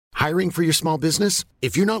Hiring for your small business?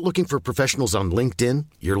 If you're not looking for professionals on LinkedIn,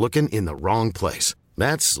 you're looking in the wrong place.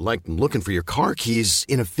 That's like looking for your car keys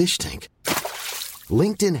in a fish tank.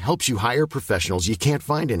 LinkedIn helps you hire professionals you can't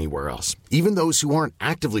find anywhere else, even those who aren't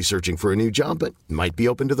actively searching for a new job but might be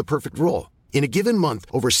open to the perfect role. In a given month,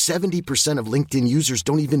 over 70% of LinkedIn users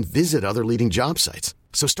don't even visit other leading job sites.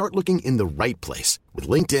 So start looking in the right place. With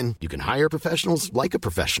LinkedIn, you can hire professionals like a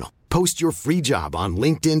professional. Post your free job on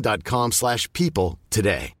linkedin.com/people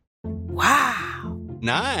today. Wow.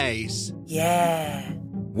 Nice. Yeah.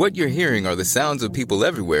 What you're hearing are the sounds of people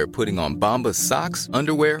everywhere putting on Bombas socks,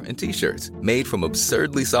 underwear, and T-shirts made from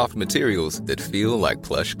absurdly soft materials that feel like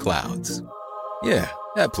plush clouds. Yeah,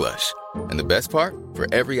 that plush. And the best part? For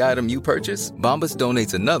every item you purchase, Bombas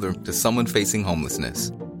donates another to someone facing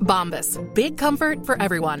homelessness. Bombas. Big comfort for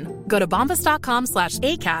everyone. Go to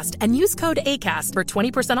bombas.com/ACAST and use code ACAST for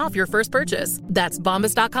 20% off your first purchase. That's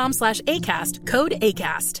bombas.com/ACAST. Code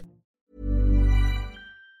ACAST.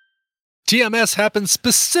 TMS happens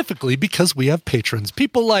specifically because we have patrons.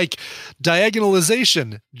 People like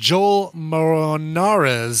Diagonalization, Joel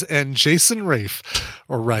Moronares, and Jason Rafe.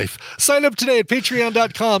 Sign up today at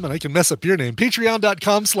patreon.com, and I can mess up your name,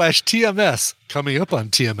 patreon.com/TMS. Coming up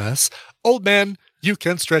on TMS, Old Man, you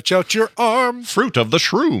can stretch out your arm. Fruit of the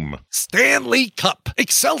Shroom. Stanley Cup.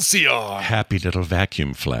 Excelsior. Happy little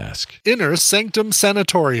vacuum flask. Inner Sanctum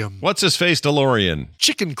Sanatorium. What's his face DeLorean?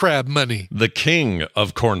 Chicken crab money. The king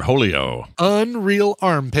of Cornholio. Unreal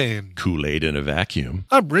arm pain. Kool-Aid in a vacuum.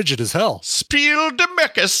 I'm rigid as hell. Spiel de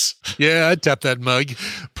Meckus. Yeah, I'd tap that mug.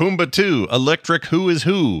 Pumbaa 2, Electric Who is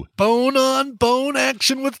Who. Bone on bone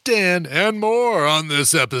action with Dan and more on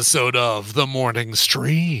this episode of The Morning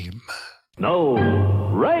Stream. No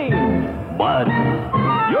rain, but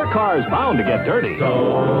your car's bound to get dirty.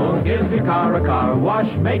 So give your car a car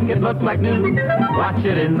wash, make it look like new. Watch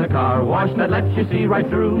it in the car wash that lets you see right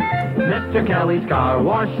through. Mr. Kelly's Car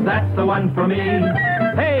Wash, that's the one for me.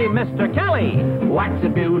 Hey, Mr. Kelly, wax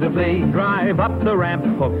it beautifully. Drive up the ramp,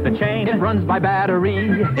 hook the chain, it runs by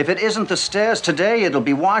battery. If it isn't the stairs today, it'll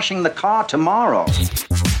be washing the car tomorrow.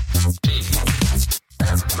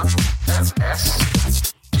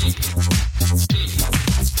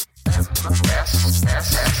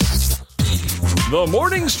 The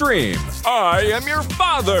Morning Stream. I am your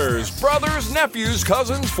father's, brother's, nephew's,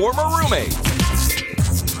 cousin's former roommate.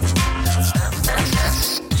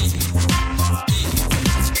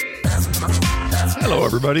 Hello,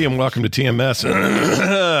 everybody, and welcome to TMS.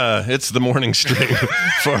 It's the Morning Stream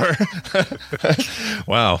for...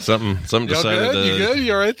 Wow, something decided to... You good?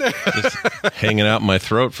 You all right there? Just hanging out in my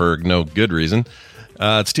throat for no good reason.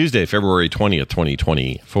 It's Tuesday, February 20th,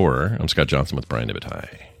 2024. I'm Scott Johnson with Brian Ibbott. Hi.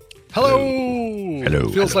 Hello.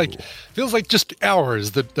 Feels hello. like just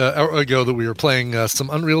hours ago that we were playing some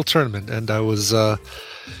Unreal Tournament, and I was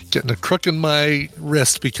getting a crook in my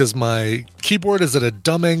wrist because my keyboard is at a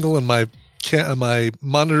dumb angle and my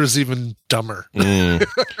monitor's even dumber. I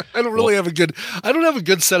don't have a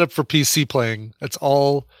good setup for PC playing. That's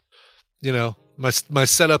all, my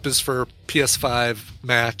setup is for PS5,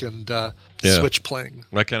 Mac, and Switch playing.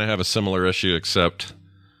 I kind of have a similar issue, except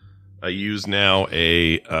I use now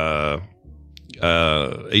a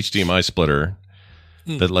HDMI splitter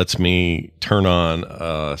that lets me turn on.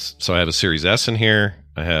 So I have a Series S in here.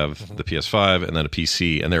 I have the PS5 and then a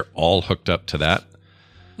PC, and they're all hooked up to that.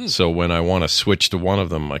 So when I want to switch to one of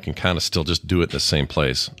them, I can kind of still just do it in the same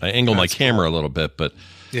place. I angle my camera a little bit, but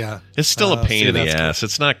it's still a pain in the ass. Cool.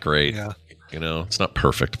 It's not great. Yeah. It's not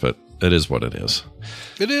perfect, but it is what it is.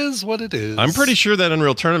 It is what it is. I'm pretty sure that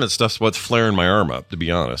Unreal Tournament stuff's what's flaring my arm up, to be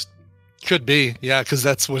honest. Could be, yeah, because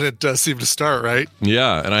that's when it does seem to start, right?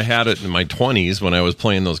 Yeah, and I had it in my 20s when I was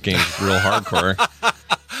playing those games real hardcore.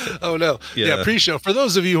 Oh, no. Yeah, pre-show. For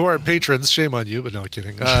those of you who aren't patrons, shame on you, but no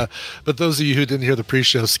kidding. But those of you who didn't hear the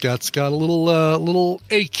pre-show, Scott's got a little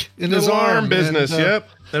ache in his arm. Business, yep.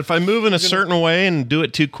 And if I move in a certain way and do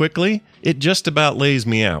it too quickly, it just about lays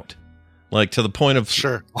me out. Like to the point of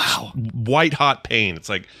white hot pain. It's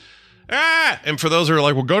like, and for those who are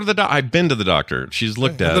like, well, go to the doctor. I've been to the doctor. She's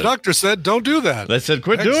looked at it. The doctor said, don't do that. They said,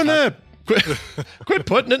 quit doing that. Quit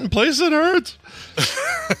putting it in place that hurts.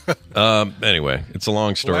 Anyway, it's a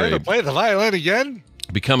long story. Want to play the violin again?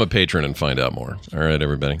 Become a patron and find out more. All right,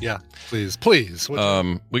 everybody. Yeah, please. We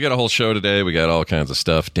got a whole show today. We got all kinds of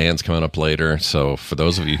stuff. Dan's coming up later. So for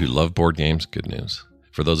those of you who love board games, good news.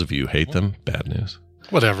 For those of you who hate them, bad news.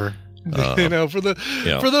 Whatever.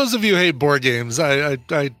 For those of you who hate board games,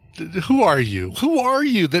 who are you? Who are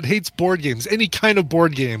you that hates board games? Any kind of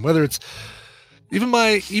board game, whether it's even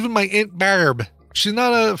my Aunt Barb. She's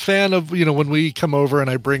not a fan of, when we come over and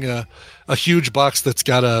I bring a huge box that's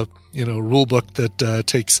got a rule book that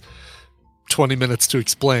takes 20 minutes to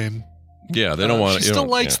explain. Yeah, they don't want it. She still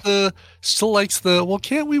likes the. Well,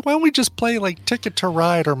 can't we? Why don't we just play like Ticket to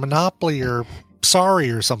Ride or Monopoly or Sorry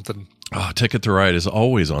or something? Oh, Ticket to Ride is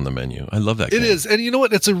always on the menu. I love that game. It is, and you know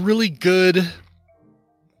what? It's a really good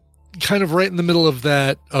kind of right in the middle of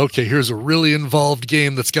that. Okay, here's a really involved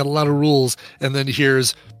game that's got a lot of rules, and then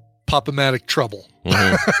here's Pop-O-Matic Trouble.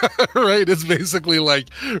 Mm-hmm. Right? It's basically like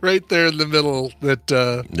right there in the middle. That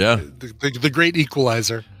the great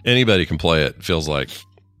equalizer. Anybody can play it. Feels like.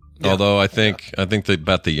 Yeah. Although I think that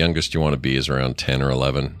about the youngest you want to be is around 10 or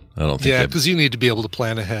 11. I don't think. Yeah, because you need to be able to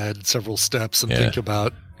plan ahead several steps and think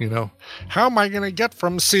about, how am I going to get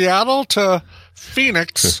from Seattle to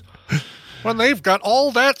Phoenix when they've got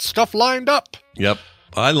all that stuff lined up? Yep.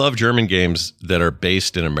 I love German games that are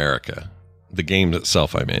based in America. The game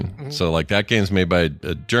itself, I mean. Mm-hmm. So, like, that game's made by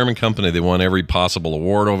a German company. They won every possible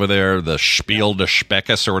award over there. The Spiel des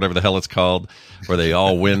Speckes or whatever the hell it's called, where they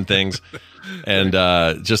all win things. And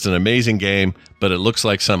just an amazing game, but it looks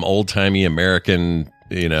like some old-timey American,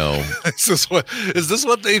 Is this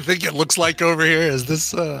what they think it looks like over here? Is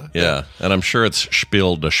this... Yeah, and I'm sure it's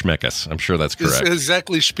Spiel des Speckes. I'm sure that's correct. It's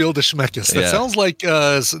exactly Spiel des Speckes. That sounds like...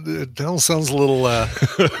 that sounds a little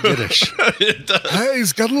Yiddish. It does. Hey,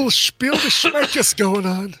 he's got a little Spiel des Speckes going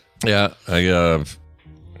on. Yeah, I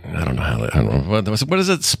don't know how... I don't know. What is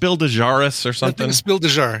it? Spiel des Jahres or something? I think Spiel des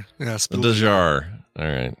Jahres. Yeah, Spiel des Jahres. All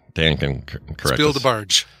right. Dan can correct Spill us. the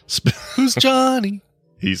barge. Who's Johnny?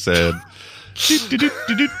 He said.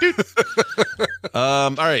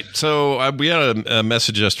 All right. So we had a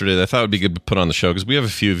message yesterday that I thought would be good to put on the show because we have a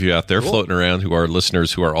few of you out there floating around who are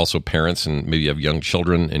listeners who are also parents and maybe you have young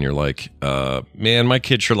children and you're like, man, my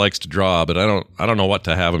kid sure likes to draw, but I don't know what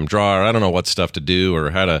to have him draw or I don't know what stuff to do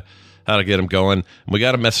or how to get him going. And we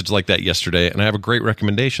got a message like that yesterday and I have a great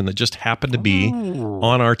recommendation that just happened to be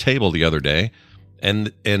on our table the other day.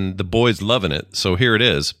 And the boys loving it. So here it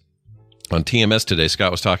is. On TMS today,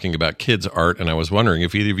 Scott was talking about kids' art, and I was wondering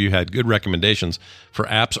if either of you had good recommendations for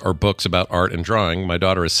apps or books about art and drawing. My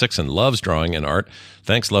daughter is 6 and loves drawing and art.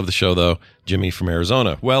 Thanks, love the show, though. Jimmy from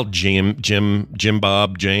Arizona. Well, Jim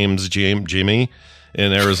Bob, James, Jimmy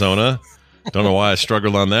in Arizona. Don't know why I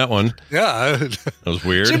struggled on that one. Yeah. That was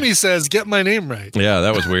weird. Jimmy says, get my name right. Yeah,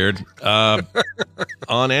 that was weird.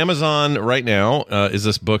 On Amazon right now is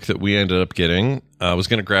this book that we ended up getting. I was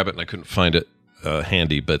going to grab it and I couldn't find it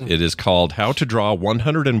handy, but it is called How to Draw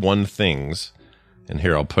 101 Things. And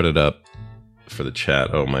here, I'll put it up for the chat.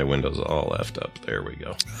 Oh, my window's all effed up. There we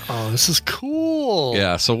go. Oh, this is cool.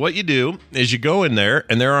 Yeah, so what you do is you go in there,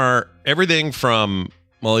 and there are everything from,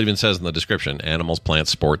 well, it even says in the description, animals, plants,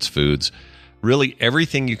 sports, foods, really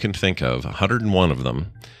everything you can think of, 101 of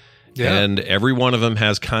them. Yeah. And every one of them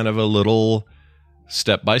has kind of a little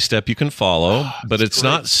step-by-step you can follow, but it's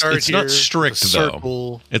not strict,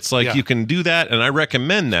 though. It's like you can do that, and I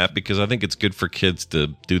recommend that because I think it's good for kids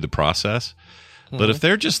to do the process. Mm-hmm. But if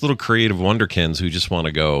they're just little creative wonderkins who just want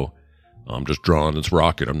to go, I'm just drawing this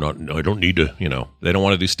rocket, I don't need to, they don't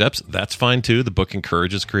want to do steps, that's fine, too. The book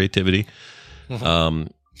encourages creativity.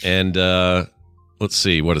 Mm-hmm. Let's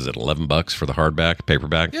see, what is it, $11 for the hardback,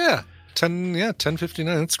 paperback? Yeah, $10.59.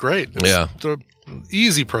 That's great. It's an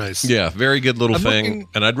easy price. Yeah, very good little thing.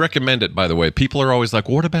 And I'd recommend it, by the way. People are always like,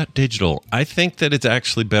 what about digital? I think that it's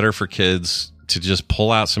actually better for kids to just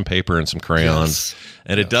pull out some paper and some crayons. Yes.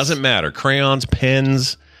 And it doesn't matter. Crayons,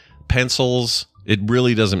 pens, pencils, it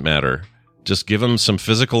really doesn't matter. Just give them some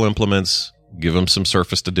physical implements, give them some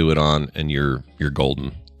surface to do it on, and you're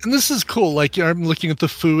golden. And this is cool. Like, I'm looking at the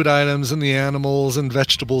food items and the animals and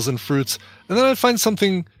vegetables and fruits, and then I find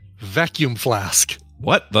something vacuum flask.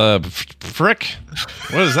 What the frick?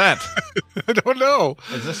 What is that? I don't know.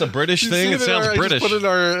 Is this a British thing? It sounds British.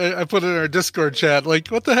 I put in our Discord chat, like,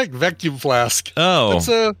 what the heck, vacuum flask? Oh.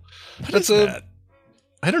 That's that?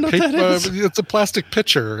 I don't know what that is. It's a plastic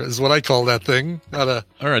pitcher is what I call that thing. All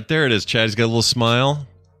right, there it is, Chad. He's got a little smile.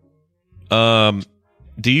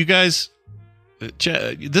 Do you guys...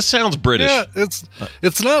 this sounds British. Yeah, it's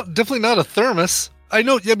definitely not a thermos. I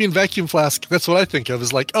know. I mean, vacuum flask. That's what I think of.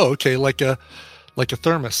 Is like, oh, okay, like a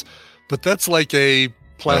thermos, but that's like a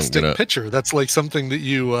plastic pitcher. That's like something that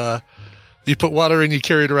you put water in. You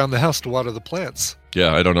carry it around the house to water the plants.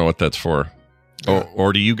 Yeah, I don't know what that's for.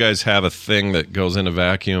 Or do you guys have a thing that goes in a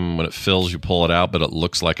vacuum when it fills, you pull it out, but it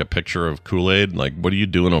looks like a picture of Kool-Aid? Like, what are you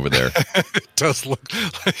doing over there? It does look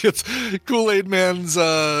like it's Kool-Aid Man's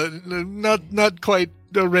not quite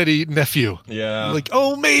ready nephew. Yeah. Like,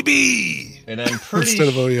 oh, maybe. And I'm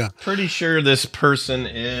pretty sure this person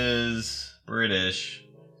is British.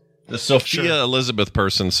 The Sophia Elizabeth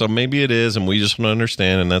person. So maybe it is, and we just want to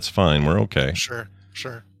understand, and that's fine. We're okay. Sure.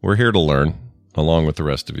 We're here to learn along with the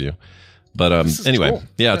rest of you. But anyway, cool.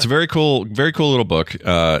 It's a very cool little book.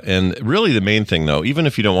 And really the main thing, though, even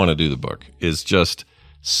if you don't want to do the book, is just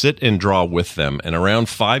sit and draw with them. And around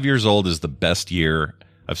 5 years old is the best year.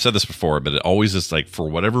 I've said this before, but it always is like, for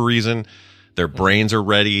whatever reason, their brains are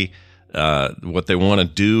ready. What they want to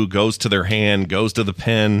do goes to their hand, goes to the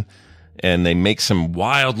pen, and they make some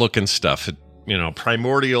wild looking stuff,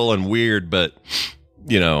 primordial and weird, but,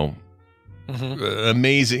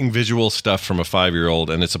 amazing visual stuff from a 5-year-old.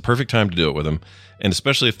 And it's a perfect time to do it with them. And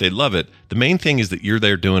especially if they love it, the main thing is that you're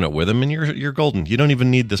there doing it with them, and you're golden. You don't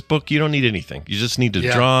even need this book. You don't need anything. You just need to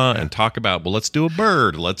draw and talk about, well, let's do a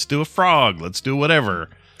bird. Let's do a frog. Let's do whatever.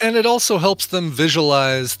 And it also helps them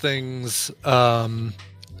visualize things,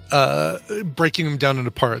 breaking them down into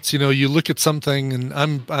parts. You look at something, and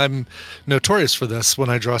I'm notorious for this. When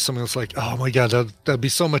I draw something that's like, oh my God, that'd be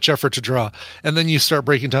so much effort to draw. And then you start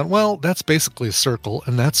breaking down, well, that's basically a circle,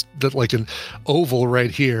 and that's like an oval right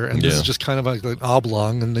here. And this is just kind of like an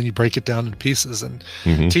oblong. And then you break it down into pieces, and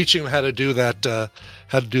teaching them how to do that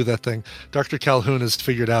thing. Dr. Calhoun has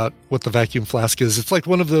figured out what the vacuum flask is. It's like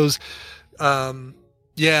one of those,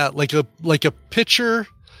 like a pitcher.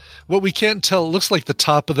 What we can't tell, it looks like the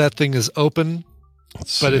top of that thing is open,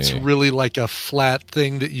 but it's really like a flat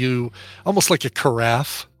thing that almost like a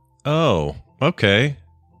carafe. Oh, okay.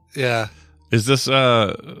 Yeah. Is this,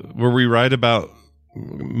 were we right about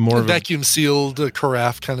more of a vacuum sealed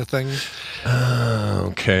carafe kind of thing?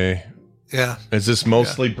 Okay. Yeah. Is this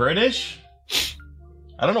mostly British?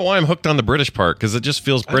 I don't know why I'm hooked on the British part, because it just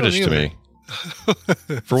feels British to me.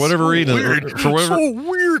 For whatever reason, so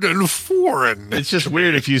weird and foreign. It's just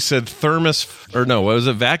weird. If you said thermos, or no, what was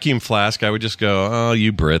it, vacuum flask, I would just go, oh,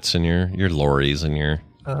 you Brits and your lorries and your.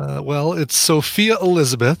 Well, it's Sophia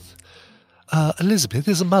Elizabeth. Elizabeth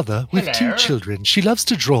is a mother with 2 children. She loves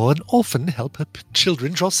to draw and often help her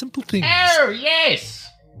children draw simple things. Oh, yes.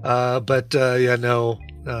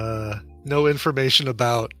 No information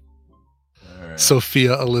about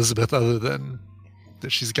Sophia Elizabeth other than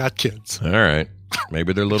that she's got kids. All right.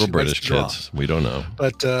 Maybe they're little British kids. We don't know.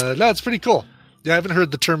 But no, it's pretty cool. Yeah, I haven't heard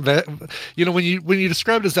the term when you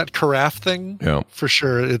describe it as that carafe thing, for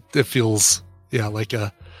sure it feels okay,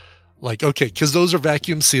 because those are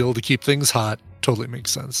vacuum sealed to keep things hot. Totally makes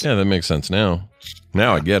sense. Yeah, that makes sense now.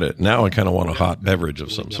 Now I get it. Now I kind of want a hot beverage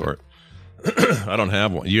of some sort. I don't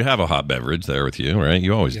have one. You have a hot beverage there with you, right?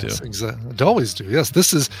 You always do. Exactly. I always do. Yes.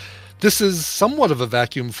 This is somewhat of a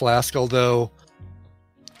vacuum flask, although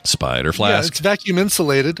spider flask. Yeah, it's vacuum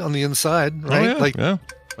insulated on the inside, right? Oh, yeah.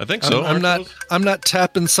 I think so. I'm not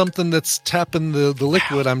tapping something that's tapping the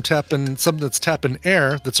liquid. I'm tapping something that's tapping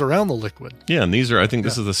air that's around the liquid. Yeah, and these are. I think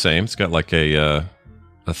this is the same. It's got like a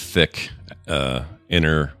thick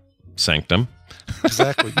inner sanctum.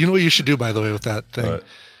 Exactly. You know what you should do, by the way, with that thing? What?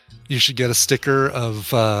 You should get a sticker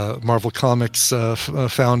of Marvel Comics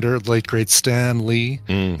founder, late great Stan Lee,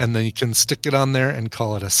 and then you can stick it on there and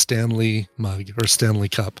call it a Stan Lee mug or Stanley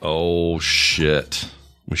cup. Oh, shit.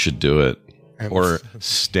 We should do it. Or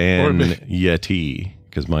Stan Yeti,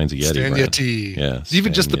 because mine's a Yeti Stan brand. Yeti. Yeah,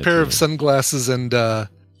 even just the pair of sunglasses and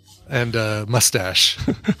mustache.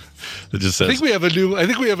 It just says, I think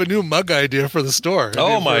we have a new mug idea for the store.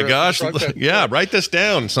 Oh my gosh! Yeah, write this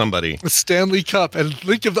down, somebody. The Stanley Cup, and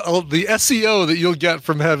think of the SEO that you'll get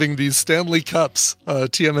from having these Stanley Cups,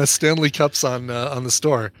 TMS Stanley Cups on the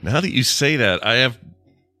store. Now that you say that, I have.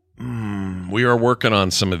 We are working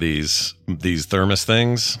on some of these thermos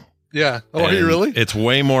things. Yeah. Oh, are you really? It's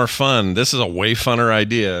way more fun. This is a way funner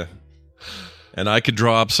idea, and I could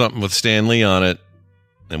draw up something with Stan Lee on it.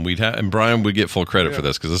 And Brian would get full credit for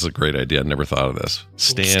this because this is a great idea. I never thought of this.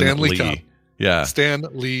 Stan Lee Cup. Yeah. Stan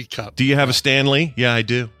Lee Cup. Do you have a Stan Lee? Yeah, I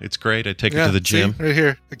do. It's great. I take it to the gym. Right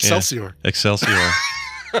here. Excelsior. Yeah. Excelsior.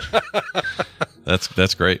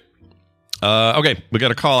 That's great. Okay. We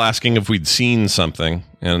got a call asking if we'd seen something,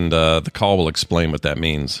 and the call will explain what that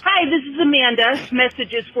means. Hi, this is Amanda.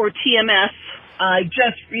 Messages for TMS. I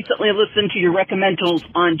just recently listened to your recommendals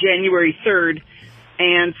on January 3rd.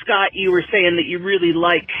 And Scott, you were saying that you really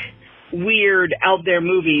like weird, out there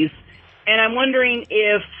movies. And I'm wondering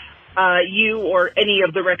if you or any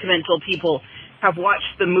of the recommendal people have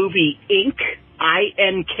watched the movie Ink,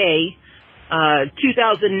 I-N-K,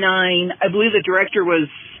 2009. I believe the director was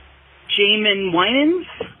Jamin Winans.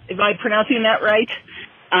 Am I pronouncing that right?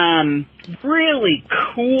 Really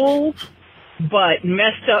cool, but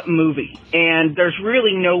messed up movie. And there's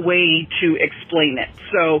really no way to explain it.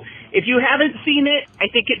 So if you haven't seen it, I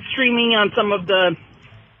think it's streaming on some of the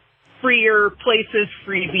freer places,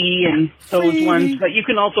 Freebie and those ones, but you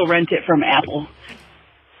can also rent it from Apple.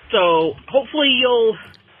 So hopefully you'll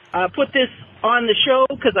put this on the show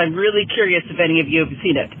because I'm really curious if any of you have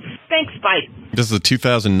seen it. Thanks, bye. This is the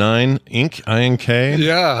 2009 INK.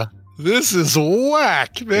 Yeah, this is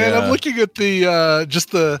whack, man. Yeah. I'm looking at the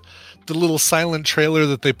just the little silent trailer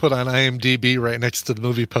that they put on IMDb right next to the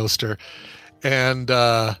movie poster, and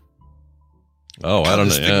I don't know.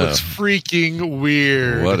 This thing looks freaking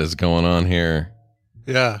weird. What is going on here?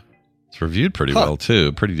 Yeah, it's reviewed pretty well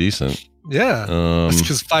too. Pretty decent. Yeah, that's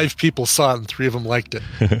because 5 people saw it and 3 of them liked it.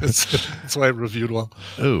 That's why it reviewed well.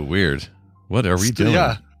 Oh, weird. What are we doing?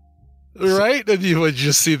 Yeah, right. And you would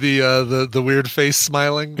just see the weird face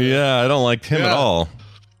smiling. Yeah, I don't like him at all.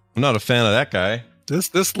 I'm not a fan of that guy.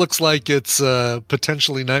 This looks like it's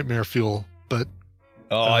potentially nightmare fuel, but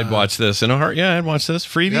I'd watch this in a heart. Yeah, I'd watch this.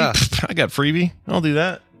 Freebie. Yeah. I got freebie. I'll do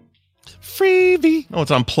that. Freebie. Oh,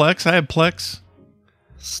 it's on Plex. I have Plex.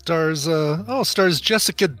 Stars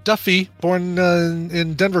Jessica Duffy, born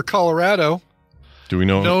in Denver, Colorado. Do we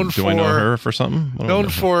know? Do I know her for something? Known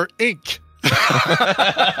for Ink.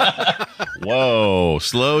 Whoa!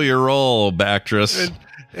 Slow your roll, actress.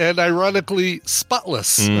 And ironically,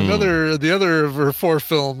 Spotless. The other of her 4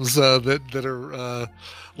 films that are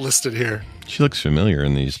listed here. She looks familiar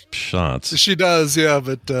in these shots. She does, yeah,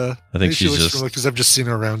 but I think she looks familiar because I've just seen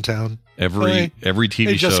her around town. Every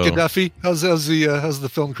TV show. Jessica Duffy, how's the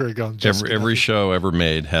film career going? Every show ever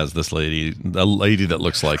made has this lady, a lady that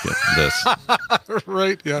looks like this.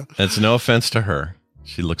 Right? Yeah. It's no offense to her.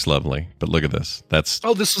 She looks lovely, but look at this.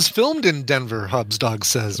 This was filmed in Denver. Hobbs Dog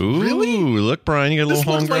says. Ooh, really? Look, Brian, you got a little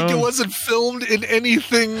homegrown. This looks like it wasn't filmed in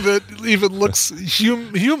anything that even looks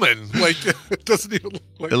human. Like it doesn't even look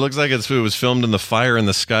like. It looks like it was filmed in the Fire in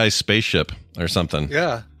the Sky spaceship or something.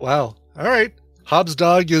 Yeah. Wow. All right. Hobbs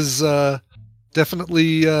Dog is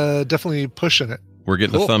definitely pushing it. We're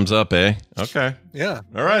getting a thumbs up, eh? Okay. Yeah.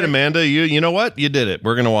 All right, Amanda. You know what? You did it.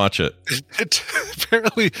 We're gonna watch it. It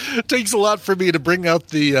apparently takes a lot for me to bring out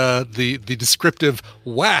the descriptive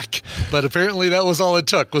whack, but apparently that was all it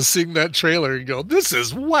took, was seeing that trailer and go, "This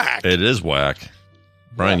is whack." It is whack.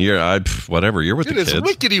 Brian, whatever. You're with the kids. It is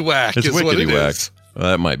wickety whack. It's wickety whack. Is. Well,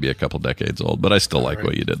 that might be a couple decades old, but I still like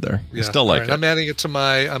what you did there. Yeah. Still like it. I'm adding it to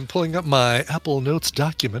I'm pulling up my Apple Notes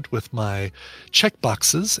document with my check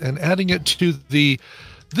boxes and adding it to the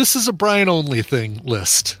 "This is a Brian only" thing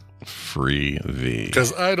list. Free V.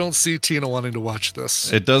 Because I don't see Tina wanting to watch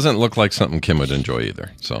this. It doesn't look like something Kim would enjoy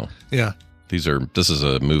either. So yeah, this is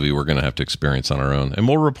a movie we're going to have to experience on our own, and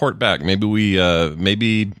we'll report back. Maybe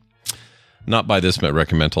maybe not by this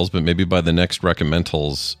Recommendals, but maybe by the next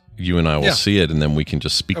Recommendals. You and I will see it, and then we can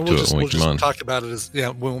just speak to it when we come on. Talk about it we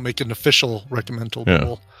won't make an official recommendal.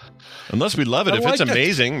 Yeah. Unless we love it. If it's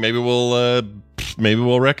amazing, maybe we'll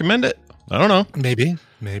recommend it. I don't know. Maybe.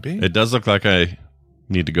 It does look like I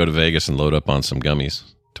need to go to Vegas and load up on some gummies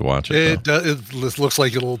to watch it. It looks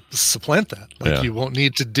like it'll supplant that. You won't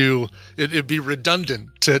need to do it. It'd be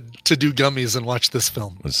redundant to do gummies and watch this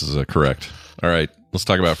film. This is correct. All right. Let's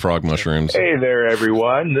talk about frog mushrooms. Hey there,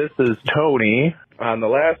 everyone. This is Tony. On the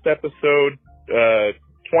last episode,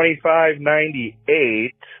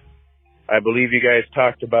 2598, I believe you guys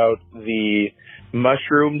talked about the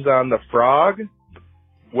mushrooms on the frog.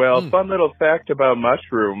 Well, fun little fact about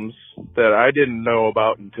mushrooms that I didn't know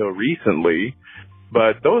about until recently,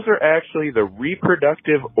 but those are actually the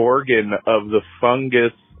reproductive organ of the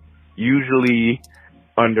fungus, usually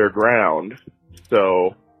underground.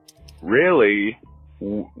 So, really,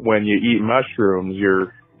 when you eat mushrooms,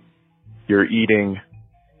 you're eating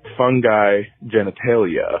fungi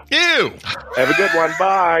genitalia. Ew! Have a good one.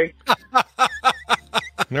 Bye.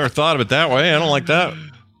 Never thought of it that way. I don't like that.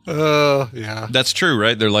 Yeah. That's true,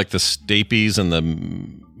 right? They're like the Stapies and the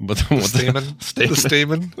stamen. The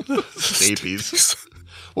stamen. Stapies.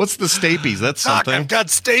 What's the Stapies? That's something. I've got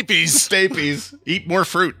Stapies. Stapies. Eat more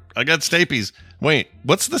fruit. I got Stapies. Wait,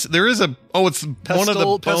 what's this? There is it's one of the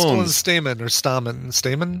bones. Pestle and stamen or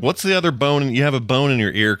stamen. What's the other bone? You have a bone in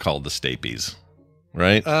your ear called the Stapies,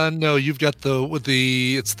 right? No, you've got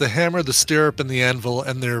it's the hammer, the stirrup, and the anvil,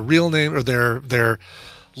 and their real name or their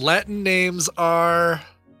Latin names are.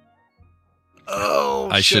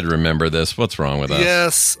 I should remember this. What's wrong with us?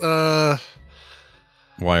 Yes. Why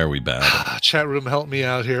are we bad? Chat room, help me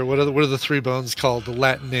out here. What are the 3 bones called? The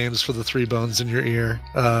Latin names for the 3 bones in your ear.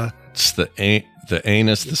 It's the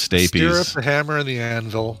anus, the Stapies, stirrup, the hammer, and the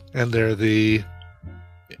anvil, and they're the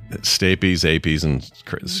Stapies, Apies, and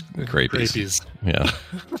Crapies. Yeah,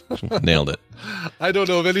 nailed it. I don't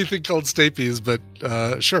know of anything called Stapies, but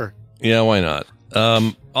sure. Yeah, why not?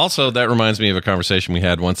 Also, that reminds me of a conversation we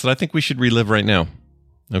had once that I think we should relive right now.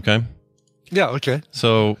 Okay? Yeah, okay.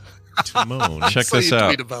 So Timon. Check saw this you out.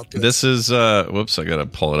 tweet about this. This is whoops, I gotta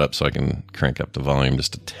pull it up so I can crank up the volume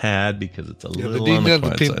just a tad because it's a little on the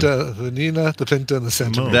quiet side. The Nina, the Pinta, and the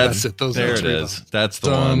Sentinel. That's it. Those there are it three is. of them. That's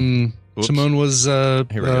the one. Oops. Timon was Here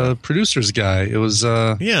we go. producer's guy. It was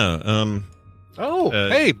Hey,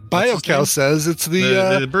 BioCow says it's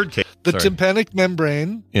the birdcage. The tympanic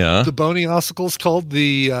membrane, the bony ossicles called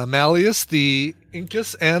the malleus, the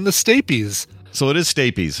incus, and the Stapies. So it is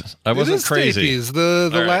Stapies. I wasn't crazy. Stapies, the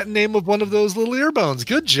All right. Latin name of one of those little ear bones.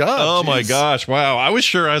 Good job. Oh Jeez. my gosh! Wow, I was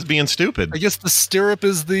sure I was being stupid. I guess the stirrup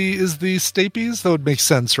is the Stapies. That would make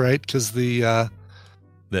sense, right? Because the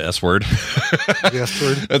S word. The S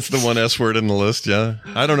word. That's the one S word in the list. Yeah,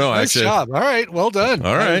 I don't know. Nice Actually, job. All right, well done.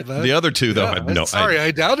 all right. The other two, though,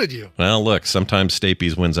 I doubted you. Well, look, sometimes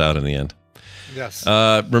Stapies wins out in the end. Yes.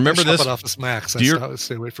 Remember this? Office Max.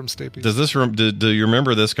 Stay away from Stapies. Does this? Do you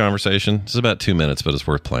remember this conversation? This is about 2 minutes, but it's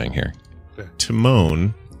worth playing here. Okay.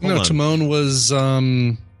 Timon. Timon was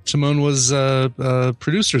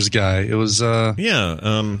producer's guy. It was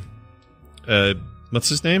what's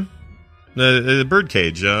his name? The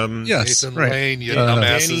birdcage. Yes, Nathan right. Lane, you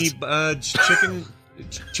Danny dumbasses.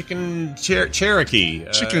 Chicken Cherokee.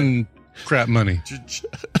 Chicken crap money.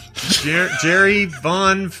 Jerry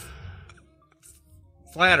Von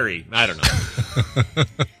Flattery. I don't know.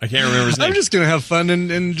 I can't remember his name. I'm just gonna have fun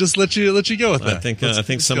and just let you go with that. I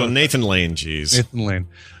think someone Nathan Lane. Jeez, Nathan Lane.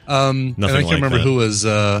 And I can't remember who was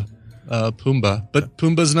Pumbaa, but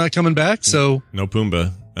Pumbaa's not coming back. So no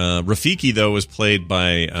Pumbaa. Rafiki though was played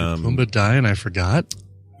by Pumbaa die, and I forgot.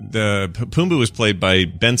 The Pumbaa was played by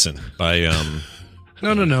Benson by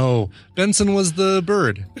No. Benson was the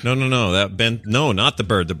bird. No. No, not the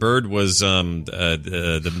bird. The bird was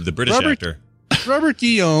the British actor. Robert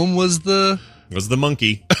Guillaume was the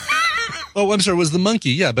monkey. Oh, I'm sorry, was the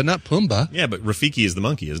monkey? Yeah, but not Pumbaa. Yeah, but Rafiki is the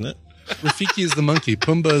monkey, isn't it? Rafiki is the monkey.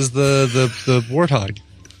 Pumbaa is the warthog.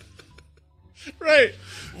 Right.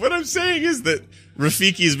 What I'm saying is that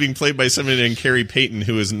Rafiki is being played by somebody named Carrie Payton,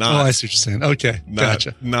 who is not. Oh, I see what you're saying. Okay,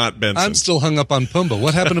 gotcha. Not Benson. I'm still hung up on Pumbaa.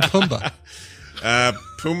 What happened to Pumbaa?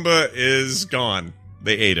 Pumbaa is gone.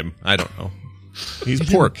 They ate him. I don't know. He's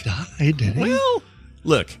pork. Died, did he? Well,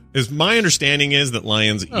 look. My understanding is that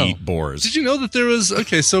lions eat boars. Did you know that there was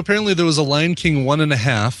so apparently there was a Lion King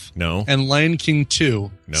 1.5? No. And Lion King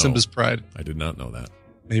 2. No. Simba's Pride. I did not know that.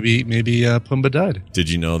 Maybe Pumbaa died. Did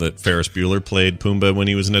you know that Ferris Bueller played Pumbaa when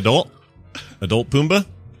he was an adult? Adult Pumbaa?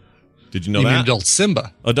 Did you know You that? mean adult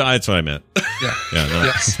Simba? Oh, that's what I meant. Yeah. Yeah, no,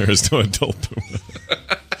 Yes. there is no adult Pumbaa.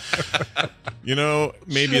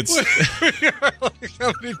 Maybe it's...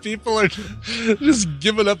 How many people are just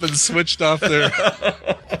giving up and switched off their...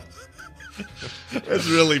 That's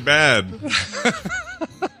really bad.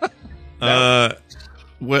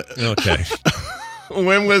 What? Okay.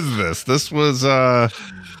 When was this? This was...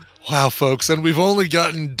 Wow, folks, and we've only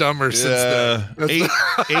gotten dumber since then.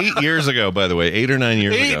 8 years ago, by the way. 8 or 9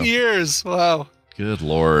 years ago. 8 years. Wow. Good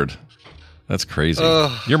Lord. That's crazy.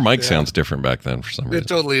 Your mic sounds different back then for some reason. It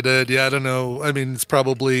totally did. Yeah, I don't know. I mean, it's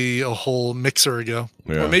probably a whole mixer ago.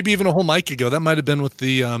 Yeah. Or maybe even a whole mic ago. That might have been with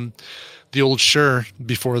the old Shure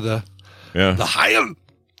before the Heil.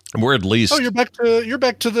 We're at least... Oh, you're back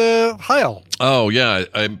to the Heil. Oh, yeah.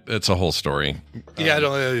 It's a whole story. Yeah, I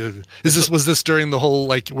don't. Was this during the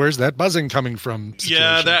whole where's that buzzing coming from? Situation?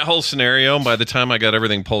 Yeah, that whole scenario. By the time I got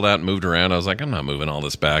everything pulled out and moved around, I was like, I'm not moving all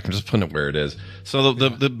this back. I'm just putting it where it is. So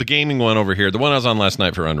the gaming one over here, the one I was on last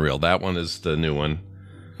night for Unreal, that one is the new one,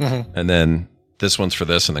 and then this one's for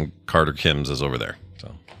this, and then Carter Kim's is over there.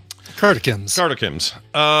 So Carter Kim's.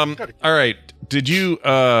 All right. Did you?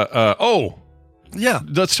 Yeah.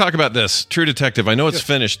 Let's talk about this. True Detective. I know it's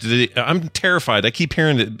finished. I'm terrified. I keep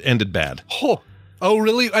hearing it ended bad. Oh,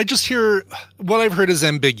 really? I just hear what I've heard is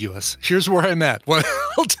ambiguous. Here's where I'm at.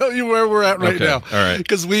 I'll tell you where we're at right now. All right.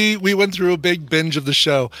 Because we went through a big binge of the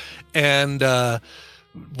show and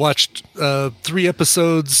watched 3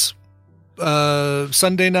 episodes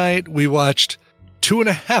Sunday night. We watched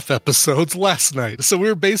 2.5 episodes last night. So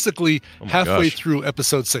we're basically halfway through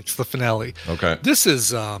episode 6, the finale. Okay. This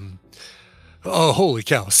is... oh, holy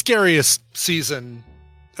cow. Scariest season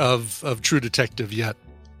of True Detective yet.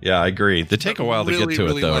 Yeah, I agree. They take a while to get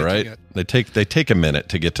to it, though, right? They take a minute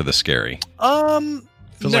to get to the scary. Feels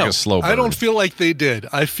like a slow burn. I don't feel like they did.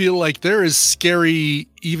 I feel like there is scary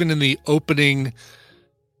even in the opening,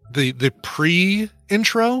 the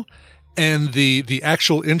pre-intro, and the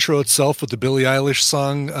actual intro itself with the Billie Eilish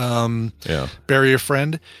song, Bury a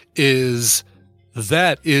Friend, is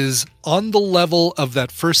on the level of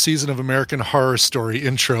that first season of American Horror Story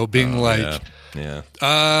intro being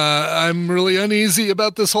I'm really uneasy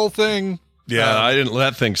about this whole thing. Yeah, I didn't.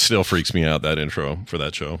 That thing still freaks me out. That intro for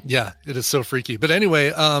that show. Yeah, it is so freaky. But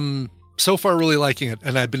anyway, so far really liking it,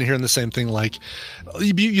 and I've been hearing the same thing. Like,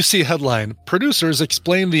 you see a headline: producers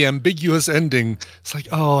explain the ambiguous ending. It's like,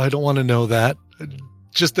 oh, I don't want to know that.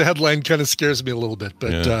 Just the headline kind of scares me a little bit.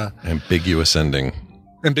 But ambiguous ending.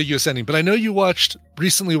 Ambiguous ending. But I know you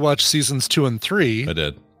recently watched seasons 2 and 3. I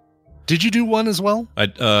did. Did you do 1 as well?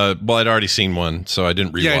 I'd already seen 1, so I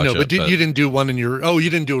didn't rewatch it. Yeah, I know, but you didn't do 1 in your... Oh, you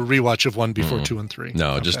didn't do a rewatch of 1 before 2 and 3.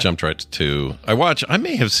 No, just jumped right to 2. I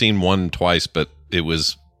may have seen 1 twice, but it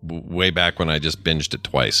was way back when I just binged it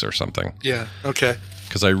twice or something. Yeah, okay.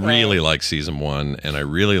 Because I really liked season 1, and I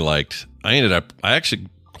actually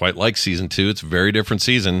quite like season 2. It's a very different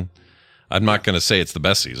season. I'm not going to say it's the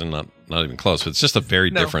best season, not even close. But it's just a very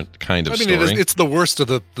different kind of story. It's the worst of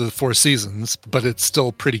the 4 seasons, but it's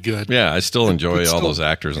still pretty good. Yeah, I still enjoy all those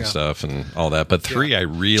actors and stuff and all that. But 3, I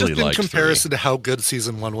really liked. In comparison to how good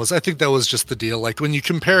season 1 was, I think that was just the deal. Like when you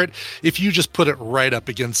compare it, if you just put it right up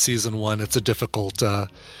against season 1, it's difficult to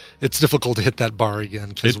hit that bar again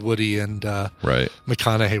because Woody and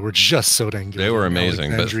McConaughey were just so dang good. They were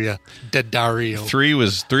amazing. Alexandria Daddario. 3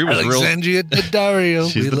 was Alexandria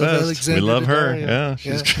Daddario. She's the best. We love her. Yeah,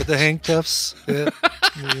 with the handcuffs. Yeah,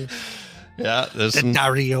 there's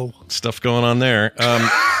Daddario. some stuff going on there.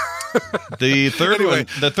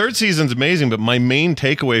 The third season's amazing, but my main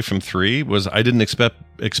takeaway from 3 was I didn't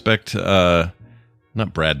expect not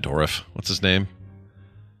Brad Dourif. What's his name?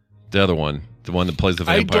 The other one. The one that plays the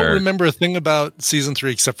vampire. I don't remember a thing about season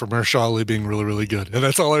 3 except for Mahershala Ali being really, really good. And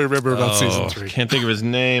that's all I remember about season 3. Can't think of his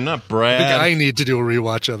name. Not Brad. I think I need to do a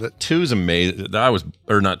rewatch of it. 2's amazing.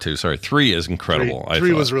 3 is incredible.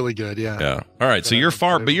 3 was really good, yeah. Yeah. All right, so you're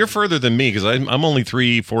further than me because I'm only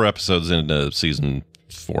 3-4 episodes into season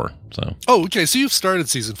 4. So. Oh, okay. So you've started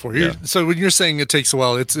season 4. So when you're saying it takes a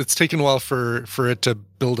while, it's taken a while for it to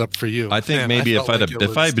build up for you. I think maybe if I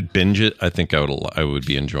would binge it, I think I would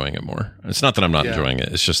be enjoying it more. It's not that I'm not enjoying it.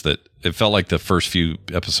 It's just that it felt like the first few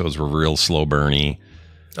episodes were real slow burny.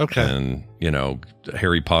 Okay. And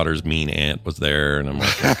Harry Potter's mean aunt was there, and I'm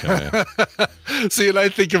like, okay. See, and I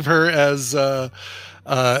think of her as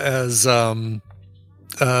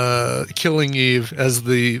Killing Eve as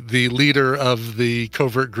the leader of the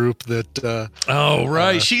covert group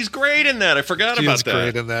that she's great in that. I forgot about that. She's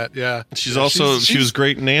great in that. Yeah. She was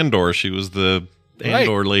great in Andor. She was the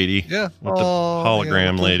Andor lady. Yeah. With the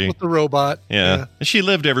hologram lady. With the robot. Yeah. And she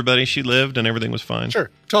lived, everybody. She lived and everything was fine.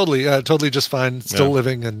 Sure. Totally just fine. Still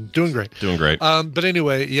living and doing great. But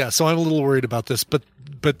anyway, so I'm a little worried about this, but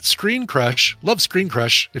Screen Crush, love Screen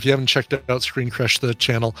Crush. If you haven't checked out Screen Crush, the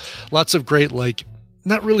channel, lots of great,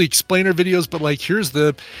 not really explainer videos, but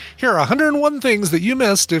here are 101 things that you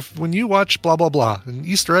missed when you watch blah, blah, blah, and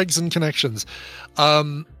Easter eggs and connections.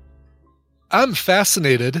 I'm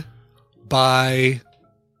fascinated by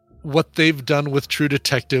what they've done with True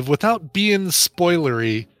Detective without being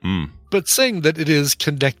spoilery, but saying that it is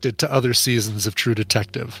connected to other seasons of True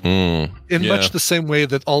Detective in much the same way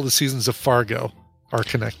that all the seasons of Fargo are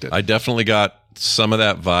connected. I definitely got some of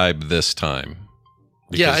that vibe this time.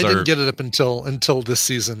 Yeah, I didn't get it up until this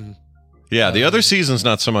season. Yeah, the other season's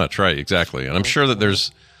not so much, right? Exactly. And I'm sure that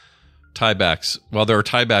there's tiebacks. Well, there are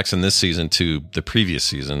tiebacks in this season to the previous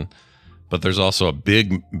season, but there's also a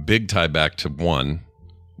big tieback to 1,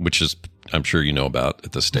 which is I'm sure you know about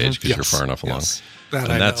at this stage because you're far enough along.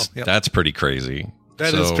 Yes. That's pretty crazy.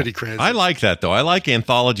 That is pretty crazy. I like that though. I like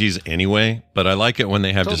anthologies anyway, but I like it when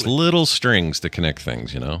they have just little strings to connect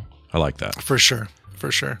things. I like that for sure.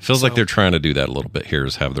 Feels like they're trying to do that a little bit here,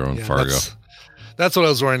 is have their own Fargo. That's what I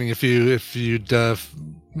was wondering, if you'd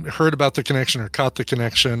heard about the connection or caught the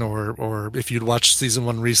connection, or if you'd watched season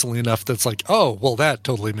 1 recently enough that's like, oh, well, that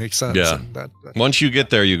totally makes sense. Yeah. Once you get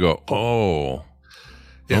there, you go, oh,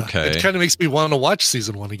 okay. It kind of makes me want to watch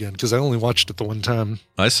season 1 again because I only watched it the one time.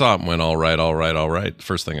 I saw it and went, all right.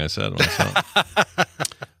 First thing I said when I saw it.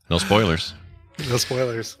 No spoilers. No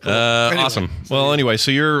spoilers. Cool. Awesome. Well, anyway, so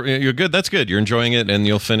you're good. That's good. You're enjoying it, and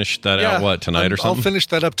you'll finish that out tonight or something. I'll finish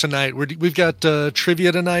that up tonight. We've got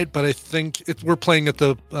trivia tonight, but I think we're playing at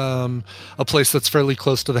the a place that's fairly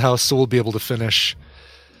close to the house, so we'll be able to finish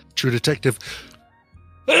True Detective.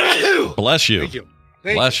 Bless you. Thank you.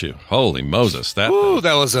 Bless you. Holy Moses! That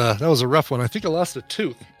was a rough one. I think I lost a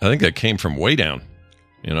tooth. I think that came from way down.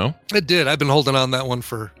 It did. I've been holding on that one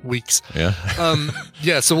for weeks. Yeah.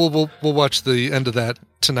 So we'll watch the end of that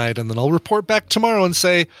tonight, and then I'll report back tomorrow and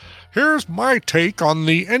say, here's my take on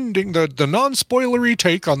the ending, the non-spoilery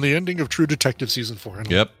take on the ending of True Detective season 4.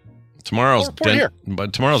 Yep. Tomorrow's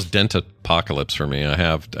dent apocalypse for me. I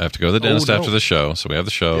have to go to the dentist after the show. So we have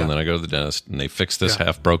the show, and then I go to the dentist, and they fix this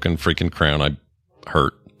half broken freaking crown. I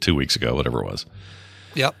hurt. 2 weeks ago, whatever it was.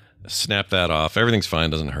 Yep. Snap that off. Everything's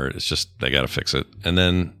fine. Doesn't hurt. It's just they got to fix it. And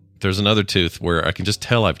then there's another tooth where I can just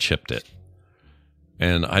tell I've chipped it.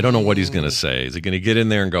 And I don't know what he's going to say. Is he going to get in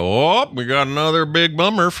there and go, oh, we got another big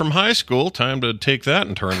bummer from high school. Time to take that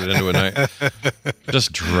and turn it into a night.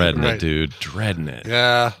 Just dreading it, dude. Dreading it.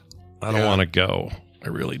 Yeah. I don't want to go. I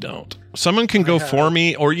really don't. Someone can go for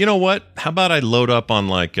me. Or you know what? How about I load up on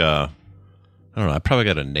like, I don't know. I probably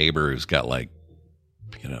got a neighbor who's got like,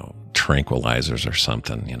 tranquilizers or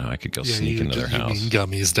something. I could go sneak into their house. You mean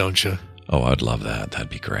gummies, don't you? Oh, I'd love that. That'd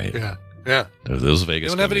be great. Yeah. Yeah. Those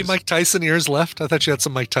Vegas. You don't have any Mike Tyson ears left? I thought you had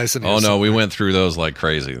some Mike Tyson ears. Oh, no. somewhere. We went through those like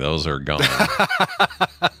crazy. Those are gone.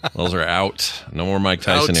 Those are out. No more Mike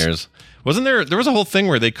Tyson ears. Wasn't there was a whole thing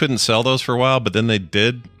where they couldn't sell those for a while, but then they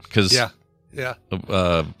did because. Yeah.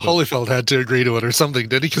 Holyfield had to agree to it or something,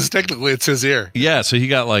 did he? Because technically it's his ear. Yeah. So he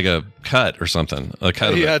got like a cut or something. A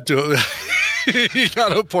cut. He had to. He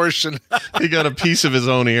got a portion. He got a piece of his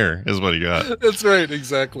own ear is what he got. That's right.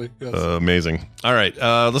 Exactly. Yes. Amazing. All right.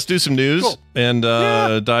 Let's do some news and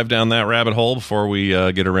dive down that rabbit hole before we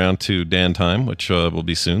get around to Dan time, which will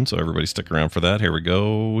be soon. So everybody stick around for that. Here we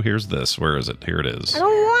go. Here's this. Where is it? Here it is. I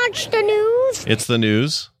don't watch the news. It's the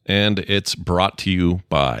news, and it's brought to you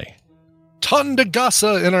by...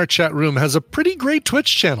 Tondagasa in our chat room has a pretty great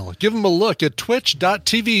Twitch channel. Give him a look at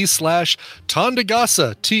twitch.tv/Tondagasa,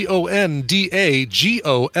 TONDAGOSSA,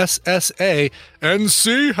 and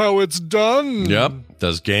see how it's done. Yep.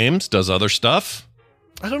 Does games, does other stuff.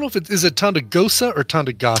 I don't know if is it Tondagosa or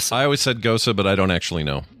Tondagasa? I always said Gosa, but I don't actually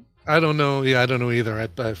know. I don't know. Yeah, I don't know either.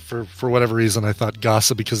 For whatever reason, I thought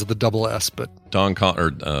Gasa because of the double S, but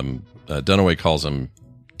Dunaway calls him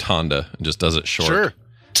Tonda and just does it short. Sure.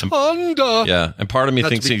 Tonda. Yeah, and part of me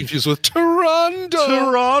thinks he confused with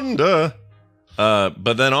Taronda.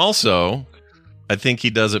 But then also, I think he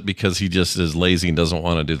does it because he just is lazy and doesn't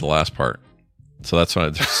want to do the last part. So that's why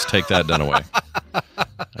I just take that done away.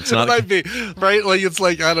 That's not. It might be right. Like it's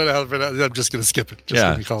like I don't know. I'm just going to skip it.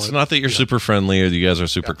 It's not that you're super friendly or you guys are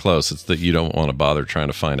super close. It's that you don't want to bother trying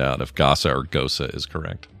to find out if Gasa or Gosa is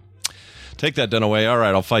correct. Take that done away. All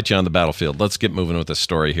right, I'll fight you on the battlefield. Let's get moving with this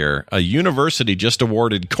story here. A university just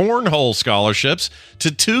awarded cornhole scholarships to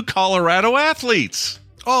 2 Colorado athletes.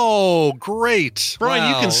 Oh, great. Brian,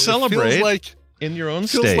 you can celebrate like, in your own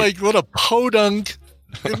state. Feels like what a podunk.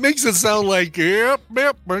 It makes it sound like, yep,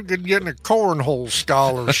 we're getting a cornhole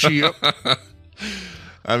scholarship.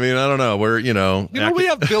 I mean, I don't know. We're, we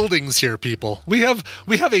have buildings here, people. We have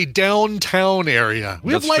a downtown area.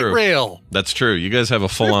 We have light rail. That's true. You guys have a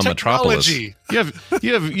full-on metropolis. You have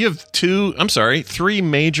 3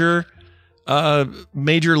 major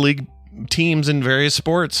league teams in various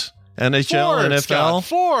sports. NHL, NFL. Scott,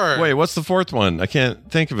 4. Wait, what's the 4th one? I can't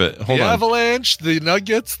think of it. Hold on. The Avalanche, the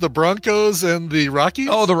Nuggets, the Broncos, and the Rockies.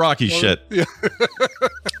 Oh, the Rockies shit. Yeah.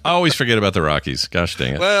 I always forget about the Rockies. Gosh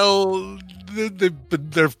dang it. Well,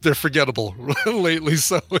 they're forgettable lately,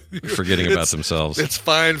 so forgetting about themselves. It's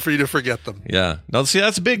fine for you to forget them. Yeah. No, see,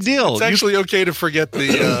 that's a big deal. It's actually okay to forget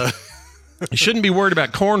the. You shouldn't be worried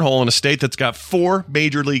about cornhole in a state that's got 4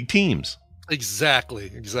 major league teams.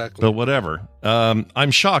 Exactly. But whatever.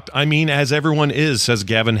 I'm shocked. I mean, as everyone is, says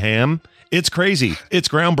Gavin Ham. It's crazy. It's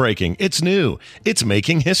groundbreaking. It's new. It's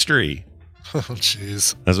making history. Oh,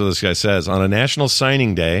 jeez. That's what this guy says. On a national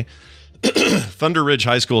signing day, Thunder Ridge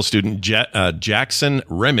High School student Jackson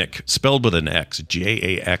Remick, spelled with an X,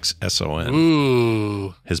 Jaxson.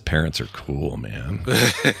 Ooh. His parents are cool, man.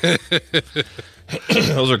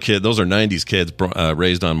 Those are 90s kids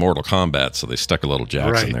raised on Mortal Kombat, so they stuck a little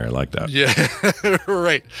Jackson there. I like that. Yeah,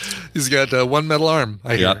 right. He's got one metal arm,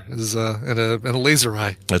 I hear, and a laser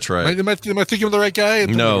eye. That's right. Am I thinking of the right guy?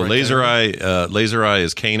 No, laser eye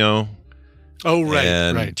is Kano. Oh, right,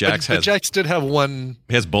 and right. Jax did have one.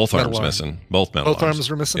 He has both arms missing. Both metal arms. Both arms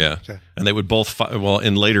were missing? Yeah. Okay. And they would both,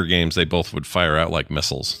 in later games, they both would fire out like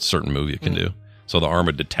missiles. Certain move you can do. So the arm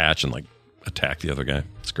would detach and like attack the other guy.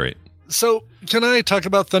 It's great. So can I talk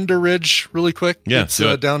about Thunder Ridge really quick? Yeah. It's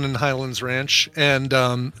down in Highlands Ranch. And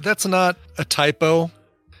that's not a typo.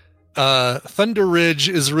 Thunder Ridge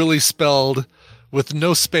is really spelled with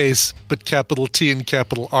no space, but capital T and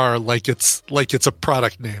capital R, like it's a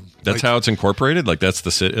product name. That's how it's incorporated? Like that's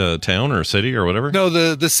the town or city or whatever? No,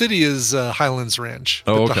 the city is Highlands Ranch.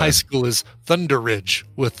 Oh, but the high school is Thunder Ridge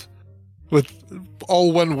with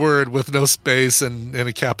all one word with no space and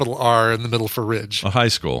a capital R in the middle for Ridge. A high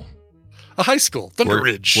school. Thunder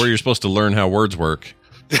Ridge. Where you're supposed to learn how words work.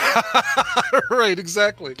 Right,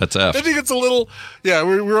 exactly. That's F. I think it's a little,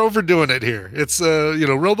 we're overdoing it here. It's,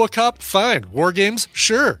 RoboCop, fine. War games,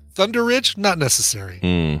 sure. Thunder Ridge, not necessary.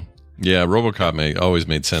 Yeah, RoboCop always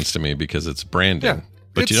made sense to me because it's branding.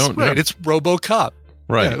 But you don't. Right. It's RoboCop.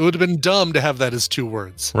 Right. Yeah, it would have been dumb to have that as 2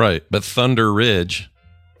 words. Right. But Thunder Ridge.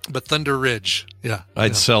 Yeah.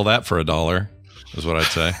 I'd sell that for $1. Is what I'd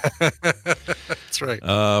say. That's right.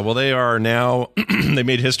 Well, they are now. They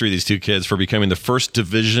made history, these 2 kids, for becoming the first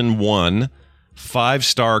Division I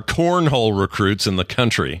 5-star cornhole recruits in the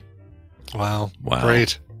country. Wow.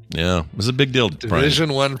 Great. Yeah, it was a big deal.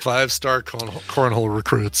 Division I 5-star cornhole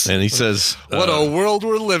recruits. And he says, "What a world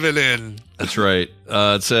we're living in." That's right.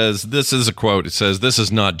 It says, this is a quote. It says, "This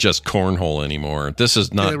is not just cornhole anymore. This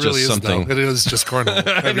is not just something." It is just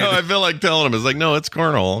cornhole. I know. I feel like telling him. It's like, no, it's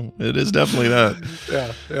cornhole. It is definitely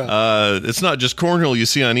that. Yeah. It's not just cornhole you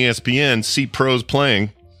see on ESPN. See pros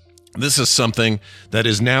playing. This is something that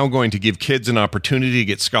is now going to give kids an opportunity to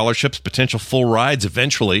get scholarships, potential full rides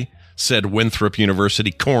eventually, said Winthrop University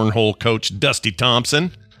cornhole coach Dusty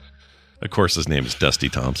Thompson. Of course, his name is Dusty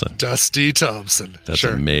Thompson. Dusty Thompson. That's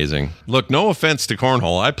amazing. Look, no offense to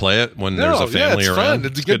cornhole. I play it when there's a family it's around. Fun.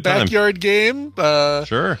 It's a good backyard game.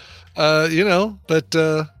 Sure. But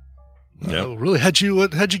really, how'd you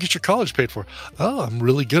get your college paid for? Oh, I'm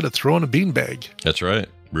really good at throwing a beanbag. That's right.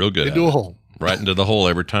 Real good. Into a hole. Right into the hole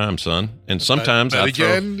every time, son. And sometimes but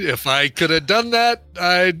again, if I could have done that,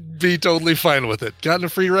 I'd be totally fine with it. Gotten a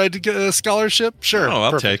free ride to get a scholarship? Sure. Oh,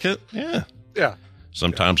 I'll take it. Yeah. Yeah.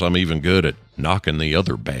 Sometimes I'm even good at knocking the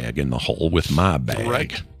other bag in the hole with my bag.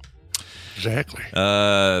 Right. Exactly.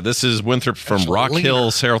 This is Winthrop from Rock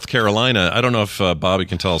Hill, South Carolina. I don't know if Bobby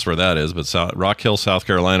can tell us where that is, but Rock Hill, South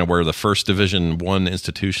Carolina, where the first Division I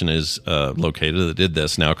institution is located that did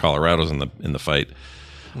this. Now Colorado's in the fight.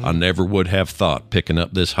 I never would have thought picking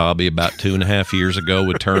up this hobby about 2.5 years ago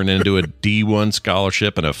would turn into a D1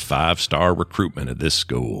 scholarship and a 5-star recruitment at this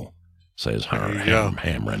school, says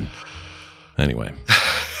Hamron. Anyway,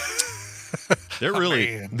 they're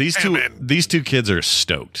really these two kids are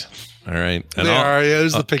stoked. All right, and they are. Yeah,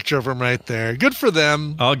 there's the picture of them right there. Good for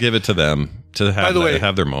them. I'll give it to them to have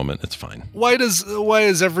have their moment. It's fine. Why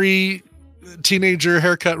is every teenager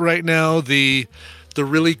haircut right now the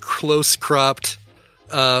really close cropped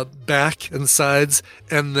back and sides,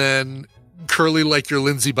 and then curly like your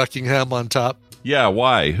Lindsey Buckingham on top? Yeah,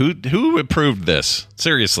 why? Who approved this?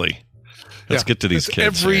 Seriously. Let's get to these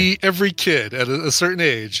kids. Every kid at a certain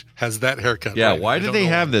age has that haircut. Yeah, why do they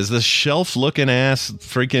have this shelf-looking ass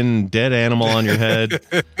freaking dead animal on your head?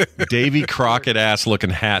 Davy Crockett ass looking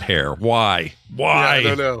hat hair. Why? Yeah, I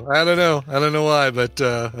don't know why, but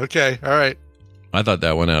okay, all right. I thought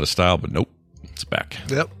that went out of style, but nope, it's back.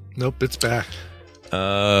 Yep, nope, it's back.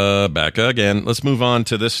 Back again. Let's move on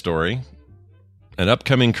to this story. An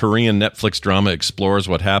upcoming Korean Netflix drama explores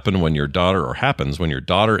what happens when your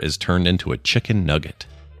daughter is turned into a chicken nugget.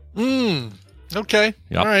 Okay.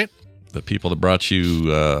 Yep. All right. The people that brought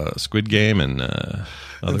you Squid Game and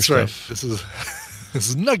other stuff. Right. This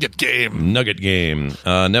is Nugget Game. Nugget Game.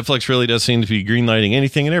 Netflix really does seem to be greenlighting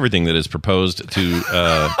anything and everything that is proposed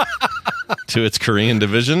to to its Korean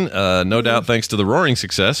division. No doubt thanks to the roaring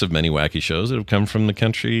success of many wacky shows that have come from the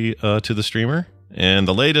country to the streamer. And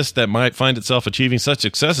the latest that might find itself achieving such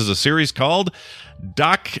success is a series called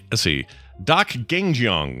Dak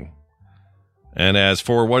Gangjong. And as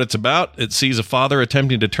for what it's about, it sees a father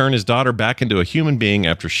attempting to turn his daughter back into a human being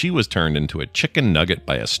after she was turned into a chicken nugget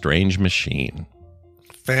by a strange machine.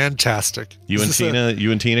 Fantastic. You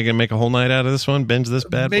and Tina can make a whole night out of this one? Binge this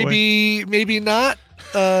bad boy? Maybe not.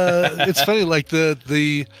 It's funny, like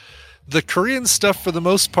the Korean stuff for the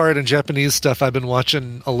most part and Japanese stuff I've been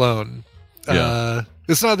watching alone. Yeah.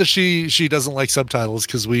 It's not that she doesn't like subtitles,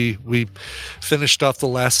 because we finished off the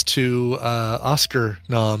last 2 Oscar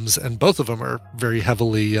noms, and both of them are very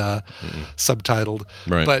heavily subtitled.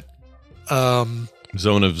 Right. But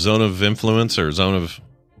zone of influence or zone of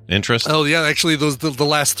interest? Oh yeah, actually those the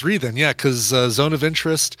last 3 then, yeah, because Zone of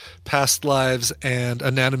Interest, Past Lives, and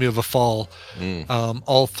Anatomy of a Fall,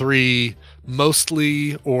 all 3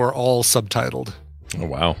 mostly or all subtitled. Oh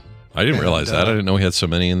wow, I didn't realize that. I didn't know we had so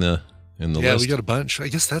many in the list. Yeah, we got a bunch. I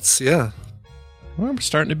guess that's, yeah. Well, we're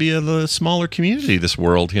starting to be a smaller community, this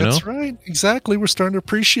world, you know? That's right. Exactly. We're starting to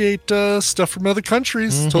appreciate stuff from other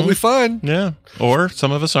countries. Mm-hmm. Totally fine. Yeah. Or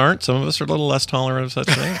some of us aren't. Some of us are a little less tolerant of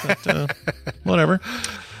such things, but whatever.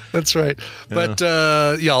 That's right. Yeah. But,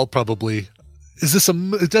 I'll probably... Is this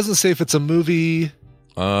it doesn't say if it's a movie...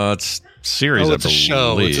 It's series, it's a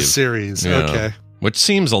show. It's a series. Yeah. Okay. Which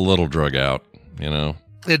seems a little drug out, you know?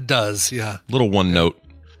 It does, yeah. Little one note.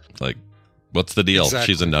 Like, what's the deal?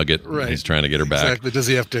 Exactly. She's a nugget. Right. He's trying to get her back. Exactly. Does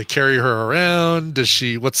he have to carry her around?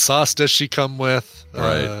 What sauce does she come with?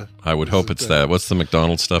 Right. I would hope it's that. What's the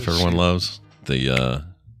McDonald's stuff everyone loves? The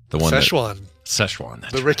one Szechuan. Szechuan.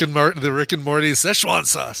 The Rick and Morty Szechuan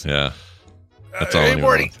sauce. Yeah. That's all. Hey,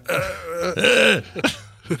 Morty.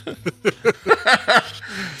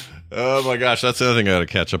 Oh my gosh, that's the other thing I got to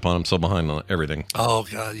catch up on. I'm so behind on everything. Oh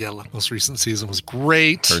god, yeah. Most recent season was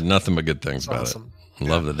great. Heard nothing but good things about it.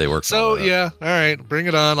 Love that they worked. So yeah, all right, bring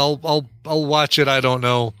it on. I'll watch it. I don't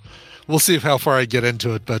know. We'll see how far I get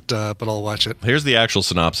into it, but I'll watch it. Here's the actual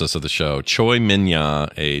synopsis of the show. Choi Min-ya,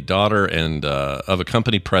 a daughter and of a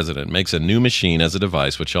company president, makes a new machine as a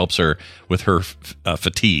device which helps her with her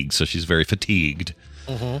fatigue. So she's very fatigued.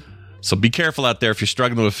 Mm-hmm. So be careful out there. If you're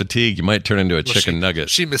struggling with fatigue, you might turn into a chicken nugget.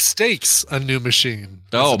 She mistakes a new machine.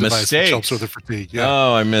 Oh, mistakes. Helps with her fatigue. Yeah.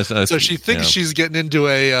 Oh, I missed. So she thinks she's getting into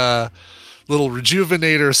a little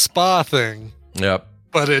rejuvenator spa thing. Yep.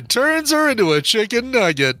 But it turns her into a chicken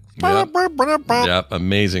nugget. Yep.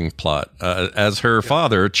 Amazing plot. As her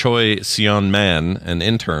father, Choi Seon-man, and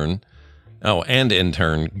intern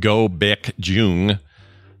Go Baek Jung,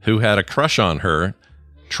 who had a crush on her,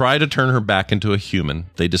 try to turn her back into a human.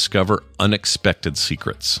 They discover unexpected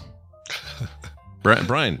secrets.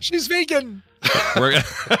 Brian. She's vegan.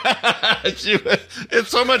 It's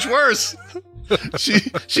so much worse.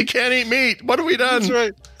 She can't eat meat. What have we done? That's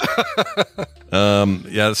right.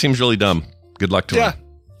 Yeah, it seems really dumb. Good luck to her. Yeah,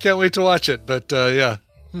 can't wait to watch it. But yeah.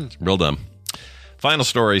 Real dumb. Final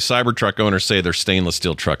story. Cybertruck owners say their stainless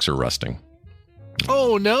steel trucks are rusting.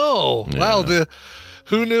 Oh, no. Yeah. Wow.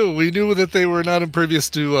 Who knew? We knew that they were not impervious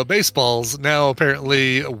to baseballs. Now,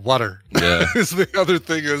 apparently, water. Yeah. is the other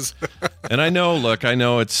thing is. And I know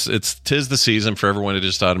it's tis the season for everyone to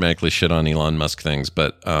just automatically shit on Elon Musk things.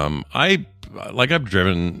 But I've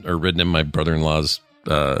driven or ridden in my brother-in-law's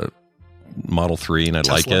Model 3, and I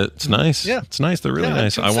like it. It's nice. Yeah, it's nice. They're really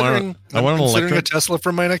nice. I want an electric. A Tesla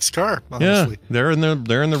for my next car. Honestly. Yeah,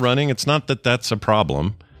 they're in the running. It's not that that's a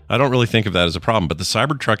problem. I don't really think of that as a problem. But the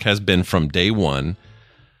Cybertruck has been from day one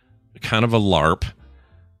kind of a LARP.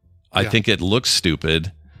 I think it looks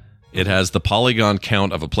stupid. It has the polygon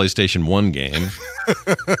count of a PlayStation 1 game.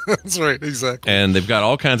 That's right, exactly. And they've got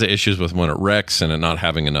all kinds of issues with when it wrecks and it not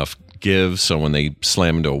having enough give. So when they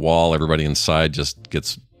slam into a wall, everybody inside just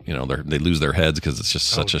gets, they lose their heads because it's just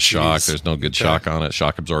such a shock. There's no good shock on it,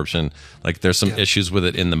 shock absorption. Like there's some issues with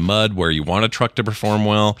it in the mud where you want a truck to perform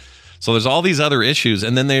well. So there's all these other issues.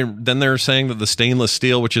 And then they're saying that the stainless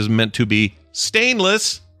steel, which is meant to be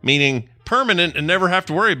stainless, meaning permanent and never have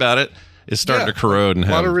to worry about it, is starting to corrode and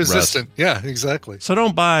have water resistant. Rust. Yeah, exactly. So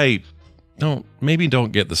don't get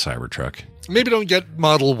the Cybertruck. Maybe don't get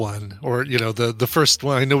Model 1 or the first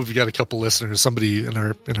one. I know we've got a couple listeners, somebody in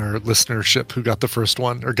our listenership who got the first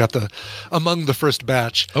one or got among the first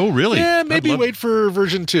batch. Oh, really? Yeah, maybe wait for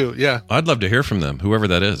version 2. Yeah. I'd love to hear from them, whoever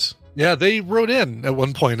that is. Yeah, they wrote in at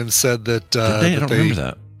one point and said that I don't remember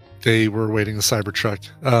that. They were waiting the Cybertruck.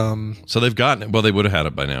 So they've gotten it. Well, they would have had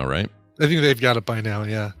it by now, right? I think they've got it by now,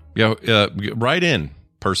 yeah. Yeah, write in,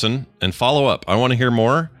 person, and follow up. I want to hear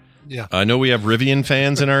more. Yeah. I know we have Rivian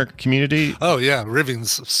fans in our community. Oh, yeah.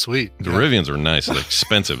 Rivian's sweet. The Rivians are nice. They're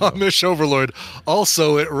expensive. Amish Overlord.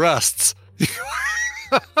 Also, it rusts.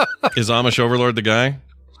 Is Amish Overlord the guy?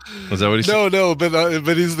 Was that what he said? No,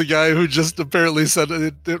 but he's the guy who just apparently said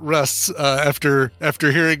it rusts after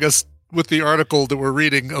hearing us with the article that we're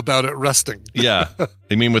reading about it rusting. Yeah.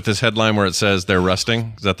 You mean with this headline where it says they're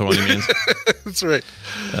rusting? Is that the one he means? That's right.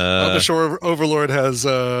 The Shore Overlord has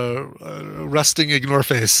rusting ignore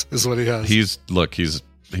face is what he has. He's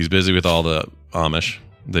busy with all the Amish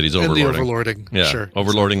that he's overlording. And the overlording. Yeah. Sure.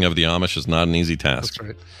 Overlording of the Amish is not an easy task. That's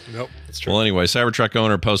right. Nope. That's true. Well, anyway, Cybertruck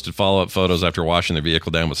owner posted follow-up photos after washing their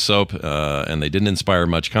vehicle down with soap, and they didn't inspire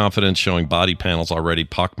much confidence, showing body panels already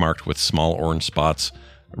pockmarked with small orange spots,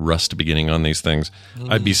 rust beginning on these things.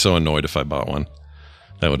 I'd be so annoyed if I bought one.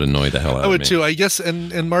 That would annoy the hell out of me. I would too. I guess,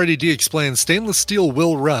 and Marty D explains, stainless steel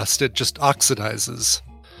will rust. It just oxidizes.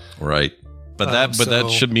 Right. But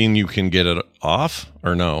that should mean you can get it off,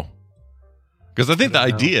 or no? Because I think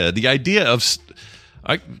the idea of,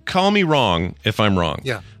 call me wrong if I'm wrong.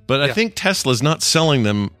 Yeah. But I think Tesla's not selling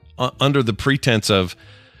them under the pretense of,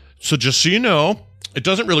 so just so you know, it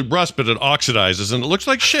doesn't really rust, but it oxidizes and it looks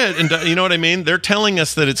like shit. And you know what I mean? They're telling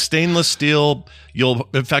us that it's stainless steel.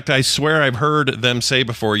 In fact, I swear I've heard them say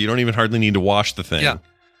before, you don't even hardly need to wash the thing. Yeah.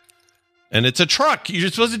 And it's a truck. You're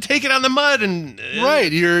supposed to take it on the mud and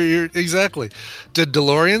right. You're exactly. Did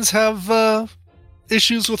DeLoreans have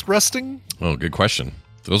issues with rusting? Oh, good question.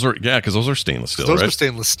 Because those are stainless steel. Those are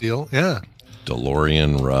stainless steel. Yeah.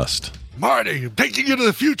 DeLorean rust. Marty, taking you to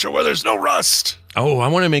the future where there's no rust. Oh, I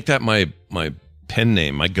want to make that my pen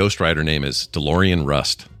name. My Ghost Rider name is DeLorean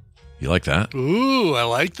Rust. You like that? Ooh, I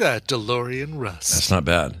like that. DeLorean Rust. That's not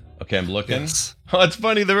bad. Okay, I'm looking. Yes. Oh, it's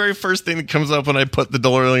funny. The very first thing that comes up when I put the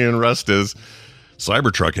DeLorean Rust is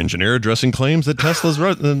Cybertruck engineer addressing claims that Tesla's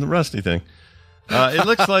the rusty thing. It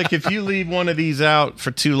looks like if you leave one of these out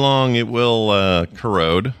for too long, it will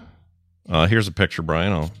corrode. Here's a picture,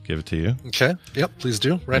 Brian. I'll give it to you. Okay. Yep, please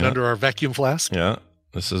do. Right under our vacuum flask. Yeah.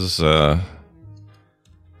 This is there's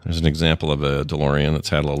an example of a DeLorean that's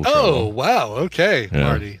had a little trouble. Oh, wow. Okay, yeah.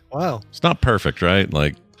 Marty. Wow. It's not perfect, right?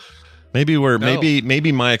 Like maybe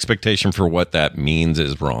maybe my expectation for what that means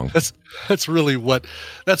is wrong. That's really what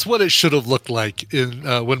it should have looked like in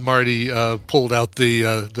when Marty pulled out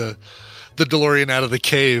the DeLorean out of the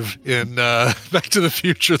cave in Back to the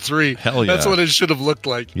Future 3. Hell yeah. That's what it should have looked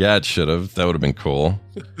like. Yeah, it should have. That would have been cool.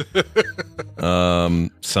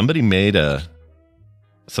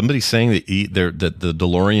 Somebody saying that the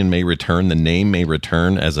DeLorean may return, the name may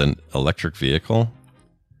return as an electric vehicle.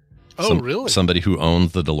 Oh, really? Somebody who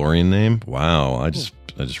owns the DeLorean name? Wow, I just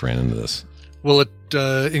ran into this. Will it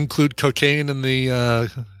include cocaine in the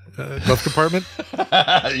glove compartment?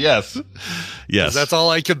 Yes. That's all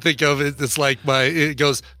I can think of. It's like it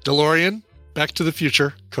goes DeLorean, Back to the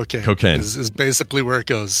Future, cocaine. Cocaine is basically where it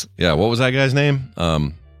goes. Yeah. What was that guy's name?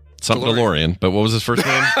 Something DeLorean, but what was his first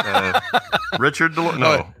name? Richard DeLorean?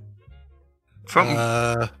 No.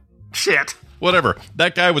 Something. Shit. Whatever.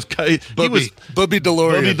 That guy was. Bubby DeLorean. Bubby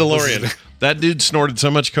DeLorean. That dude snorted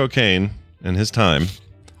so much cocaine in his time.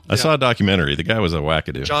 I saw a documentary. The guy was a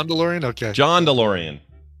wackadoo. John DeLorean? Okay. John DeLorean.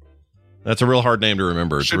 That's a real hard name to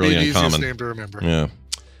remember. It's really uncommon. Should be the easiest name to remember.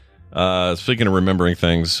 Yeah. Speaking of remembering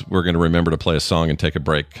things, we're going to remember to play a song and take a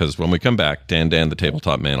break because when we come back, Dan, the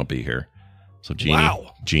tabletop man, will be here. So,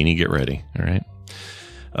 Jeannie, get ready. All right.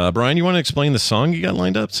 Brian, you want to explain the song you got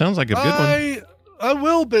lined up? Sounds like a good one. I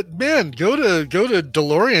will, but man, go to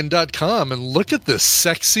DeLorean.com and look at this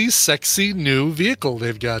sexy new vehicle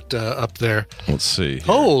they've got up there. Let's see. Here.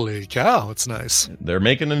 Holy cow, it's nice. They're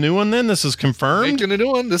making a new one then? This is confirmed? Making a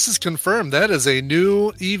new one. This is confirmed. That is a new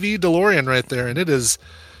EV DeLorean right there, and it is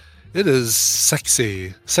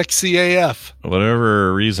sexy. Sexy AF.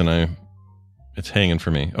 Whatever reason, it's hanging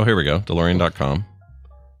for me. Oh, here we go. DeLorean.com.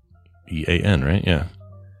 EAN, right? Yeah.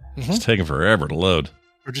 Mm-hmm. It's taking forever to load.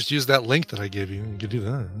 Or just use that link that I gave you. You could do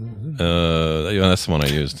that. Yeah, that's the one I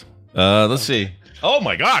used. Let's see. Oh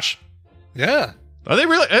my gosh. Yeah. Are they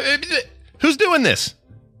really? Who's doing this?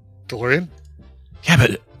 DeLorean? Yeah,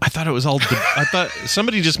 but I thought it was all. I thought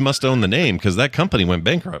somebody just must own the name because that company went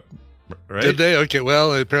bankrupt. Right? Did they? Okay.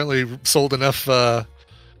 Well, they apparently sold enough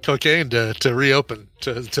cocaine to reopen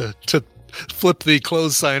to flip the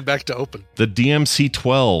closed sign back to open. The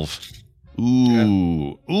DMC-12. Ooh. Yeah.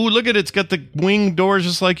 Ooh, look at it. It's got the wing doors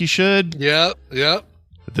just like you should. Yep.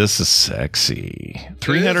 This is sexy.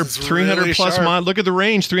 300 really plus miles. Look at the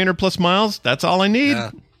range. 300 plus miles. That's all I need.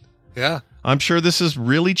 Yeah. I'm sure this is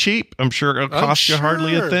really cheap. I'm sure it'll cost you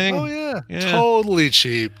hardly a thing. Oh, yeah. Totally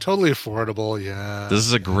cheap. Totally affordable. Yeah. This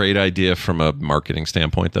is a great idea from a marketing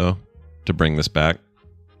standpoint, though, to bring this back.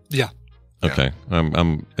 Yeah. Okay.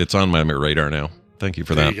 It's on my radar now. Thank you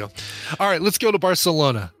for that. There you go. All right, let's go to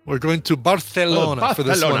Barcelona. We're going to Barcelona for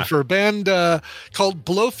this one for a band called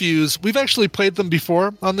Blowfuse. We've actually played them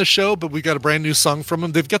before on the show, but we got a brand new song from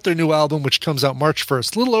them. They've got their new album, which comes out March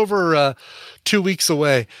 1st, a little over 2 weeks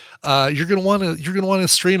away. You're gonna want to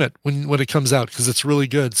stream it when it comes out because it's really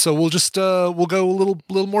good. So we'll just we'll go a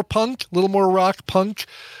little more punk, a little more rock punk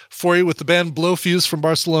for you with the band Blowfuse from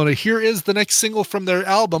Barcelona. Here is the next single from their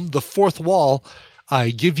album, The Fourth Wall.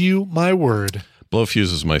 I Give You My Word.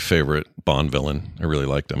 Blowfuse is my favorite Bond villain. I really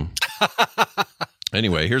liked him.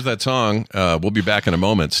 Anyway, here's that song. We'll be back in a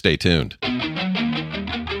moment. Stay tuned. I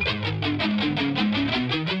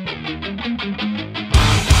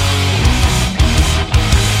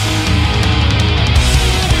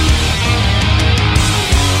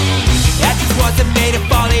just wasn't made to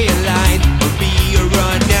follow your line or be a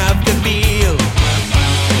run of the meal.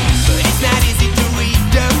 But it's not easy to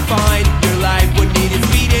redefine your life when it is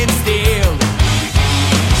beat and steel.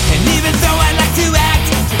 And even though I like to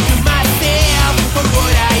act true to myself for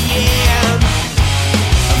what I am,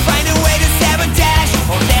 I find a way to sabotage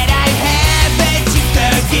all that I have achieved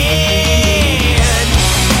again.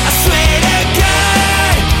 I swear to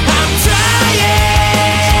God, I'm trying.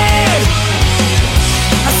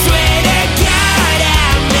 I swear to God,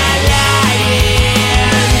 I'm not lying.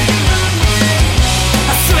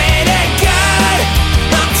 I swear to God,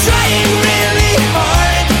 I'm trying really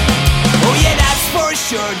hard. Oh yeah, that's for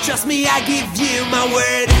sure. Trust me, I give you my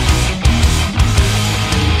word.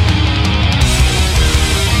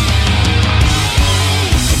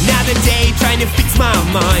 Another day trying to fix my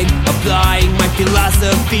mind, applying my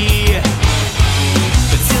philosophy.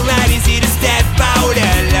 But still not easy to step out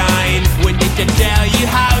of line when they can tell you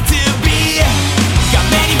how to be. Got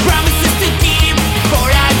many promises to keep,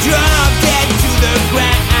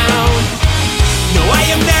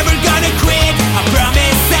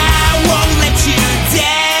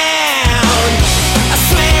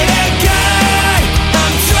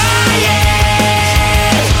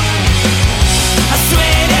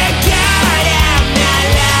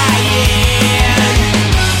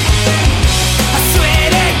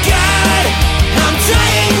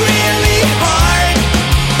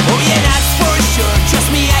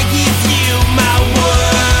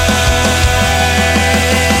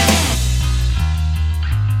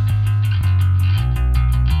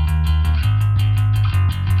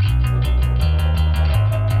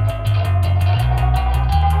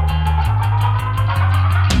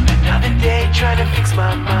 fix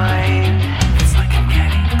my mind. It's like I'm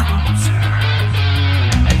getting closer.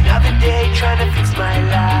 Another day trying to fix my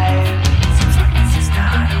life. Seems like this is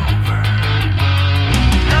not over.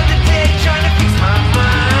 Another day trying to fix my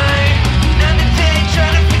mind. Another day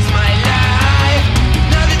trying to fix my life.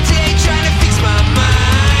 Another day trying to fix my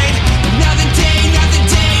mind. Another day, not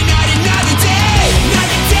another day.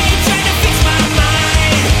 Another day trying to fix my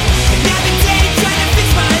mind. Another day trying to fix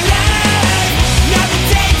my life. Another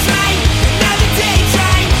day trying. Another day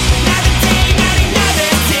trying. Another day, not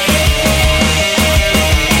another day.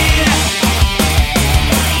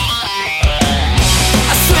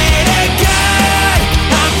 I swear to God,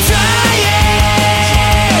 I'm trying.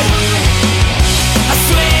 I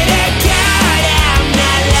swear to God, I'm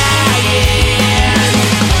not lying.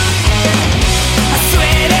 I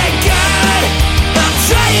swear to God, I'm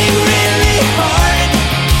trying really hard.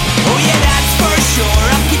 Oh yeah, that's for sure.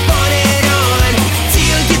 I'll keep on and on till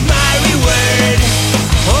you get my reward.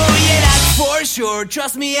 Oh yeah, that's for sure.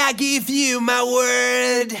 Trust me, I give you my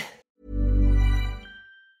word.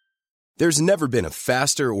 There's never been a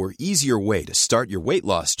faster or easier way to start your weight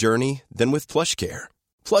loss journey than with PlushCare.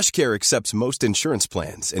 PlushCare accepts most insurance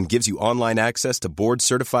plans and gives you online access to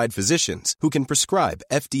board-certified physicians who can prescribe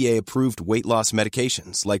FDA-approved weight loss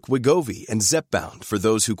medications like Wegovy and Zepbound for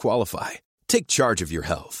those who qualify. Take charge of your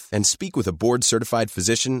health and speak with a board-certified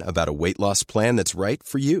physician about a weight loss plan that's right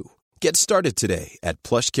for you. Get started today at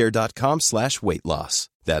plushcare.com/weight loss.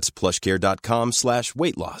 That's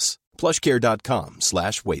plushcare.com/weight loss.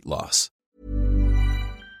 plushcare.com/weight loss.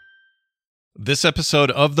 This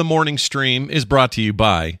episode of The Morning Stream is brought to you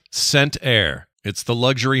by Scent Air. It's the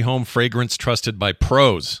luxury home fragrance trusted by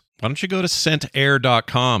pros. Why don't you go to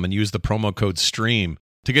scentair.com and use the promo code STREAM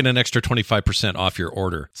to get an extra 25% off your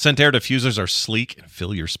order. Scent Air diffusers are sleek and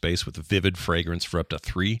fill your space with vivid fragrance for up to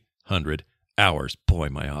 300 hours. Boy,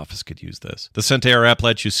 my office could use this. The Scent Air app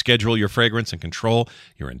lets you schedule your fragrance and control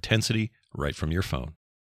your intensity right from your phone.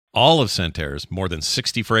 All of Scent Air's more than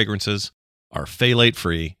 60 fragrances are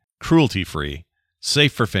phthalate-free, cruelty-free,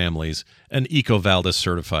 safe for families, and EcoVadis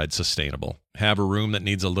certified sustainable. Have a room that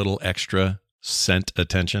needs a little extra scent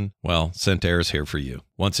attention? Well, Scent Air is here for you.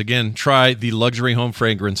 Once again, try the luxury home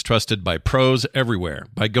fragrance trusted by pros everywhere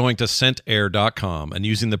by going to scentair.com and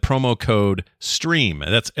using the promo code STREAM,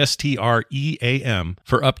 that's STREAM,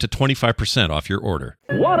 for up to 25% off your order.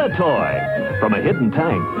 What a toy! From a hidden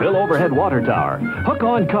tank, fill overhead water tower, hook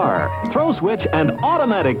on car, throw switch, and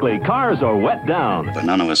automatically cars are wet down. But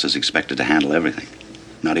none of us is expected to handle everything,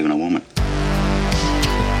 not even a woman.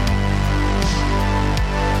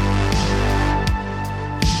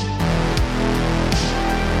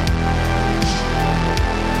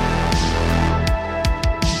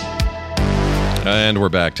 And we're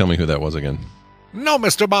back. Tell me who that was again. No,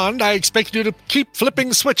 Mr. Bond, I expect you to keep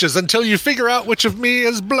flipping switches until you figure out which of me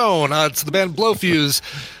is blown. It's the band Blowfuse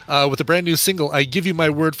with a brand new single, I Give You My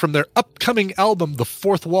Word, from their upcoming album, The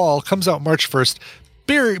Fourth Wall, comes out March 1st.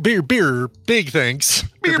 Beer, big thanks.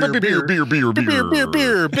 Beer.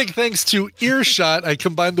 Big thanks to Earshot. I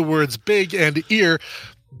combined the words big and ear.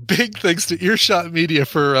 Big thanks to Earshot Media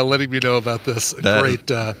for letting me know about this.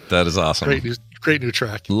 That is awesome. Great new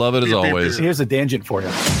track. Love it as always. Here's a tangent for you.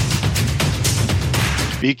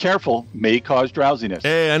 Be careful. May cause drowsiness.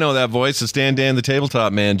 Hey, I know that voice. It's Dan the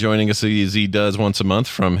Tabletop Man joining us as he does once a month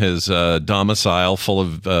from his domicile full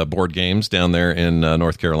of board games down there in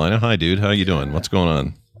North Carolina. Hi, dude. How you doing? What's going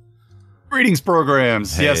on? Greetings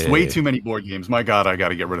programs. Hey. Yes, way too many board games. My God, I got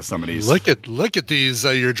to get rid of some of these. Look at these.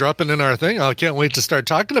 You're dropping in our thing. I can't wait to start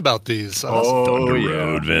talking about these. Thunder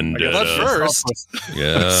Road Vendetta. But first,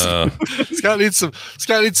 yeah, Scott needs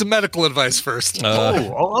some medical advice first.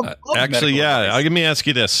 Actually, yeah. Let me ask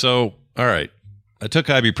you this. So, all right, I took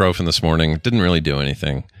ibuprofen this morning. Didn't really do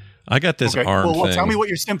anything. I got this arm thing. Tell me what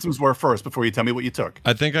your symptoms were first before you tell me what you took.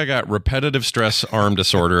 I think I got repetitive stress arm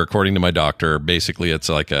disorder, according to my doctor. Basically, it's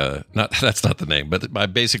like that's not the name, but I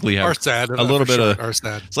basically have a little bit of,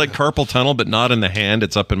 it's like carpal tunnel, but not in the hand.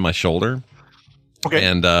 It's up in my shoulder. Okay.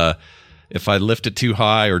 And if I lift it too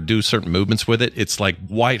high or do certain movements with it, it's like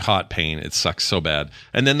white hot pain. It sucks so bad.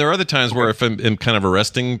 And then there are other times where if I'm in kind of a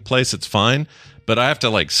resting place, it's fine. But I have to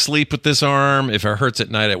like sleep with this arm. If it hurts at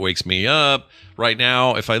night, it wakes me up. Right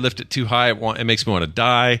now, if I lift it too high, it makes me want to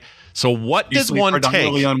die. So what does one take?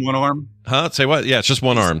 Predominantly on one arm? Huh? Say what? Yeah, it's just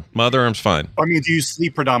one arm. My other arm's fine. I mean, do you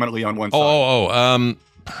sleep predominantly on one side?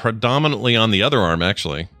 Predominantly on the other arm,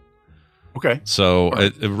 actually. Okay. So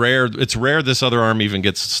it's rare this other arm even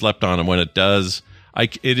gets slept on, and when it does,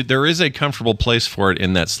 there is a comfortable place for it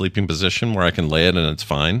in that sleeping position where I can lay it and it's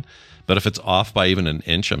fine. But if it's off by even an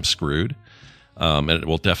inch, I'm screwed. And it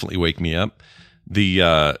will definitely wake me up.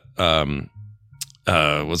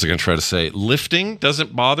 what was I going to try to say? Lifting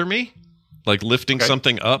doesn't bother me. Like lifting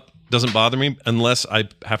something up doesn't bother me unless I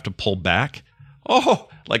have to pull back. Oh,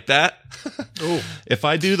 like that. If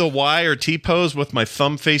I do the Y or T pose with my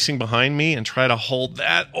thumb facing behind me and try to hold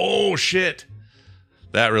that, oh shit,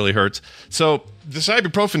 that really hurts. So this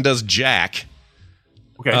ibuprofen does jack.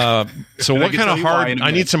 Okay. So what kind of hard? I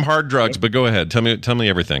need some hard drugs, but go ahead. Tell me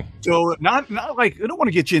everything. So not like, I don't want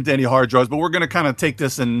to get you into any hard drugs, but we're going to kind of take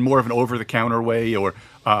this in more of an over the counter way, or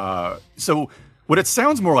so. What it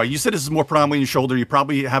sounds more like, you said this is more predominantly in your shoulder. You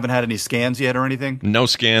probably haven't had any scans yet or anything? No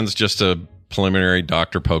scans, just a preliminary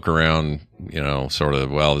doctor poke around, sort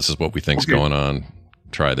of, well, this is what we think's going on.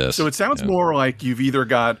 Try this. So it sounds more like you've either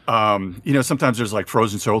got, sometimes there's like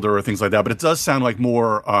frozen shoulder or things like that, but it does sound like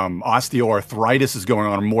more osteoarthritis is going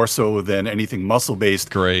on more so than anything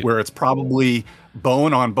muscle-based. Great. Where it's probably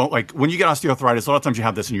bone on bone. Like when you get osteoarthritis, a lot of times you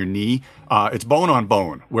have this in your knee. It's bone on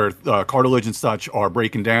bone where cartilage and such are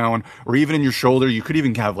breaking down, or even in your shoulder. You could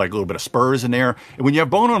even have like a little bit of spurs in there. And when you have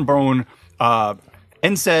bone on bone,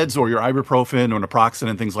 NSAIDs or your ibuprofen or naproxen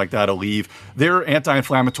and things like that, Aleve, they're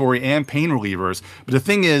anti-inflammatory and pain relievers. But the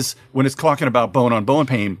thing is, when it's talking about bone-on-bone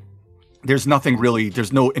pain, there's nothing really,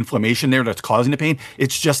 there's no inflammation there that's causing the pain.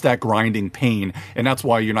 It's just that grinding pain. And that's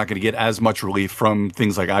why you're not going to get as much relief from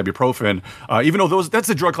things like ibuprofen, even though that's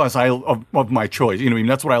the drug class of my choice.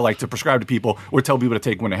 That's what I like to prescribe to people or tell people to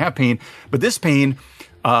take when they have pain. But this pain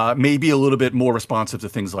may be a little bit more responsive to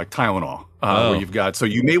things like Tylenol, where you've got, so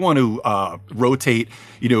you may want to rotate,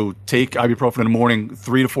 take ibuprofen in the morning,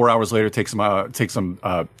 3 to 4 hours later, take some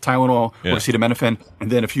Tylenol or acetaminophen,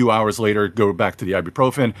 and then a few hours later, go back to the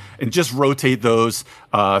ibuprofen and just rotate those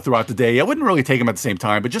throughout the day. I wouldn't really take them at the same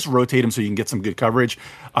time, but just rotate them so you can get some good coverage.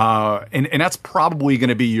 And that's probably going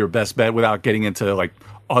to be your best bet without getting into like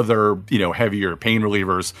other, heavier pain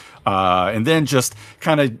relievers, and then just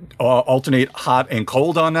kind of alternate hot and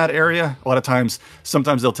cold on that area. A lot of times,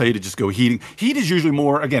 sometimes they'll tell you to just go heating. Heat is usually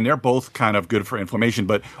more, again, they're both kind of good for inflammation,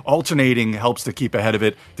 but alternating helps to keep ahead of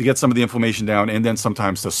it, to get some of the inflammation down, and then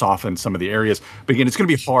sometimes to soften some of the areas. But again, it's going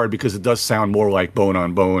to be hard because it does sound more like bone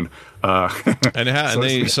on bone.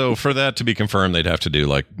 So for that to be confirmed, they'd have to do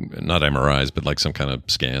like, not MRIs, but like some kind of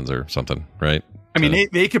scans or something, right? I mean,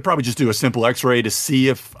 they could probably just do a simple X-ray to see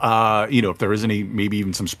if, if there is any, maybe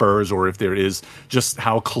even some spurs, or if there is just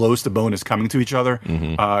how close the bone is coming to each other,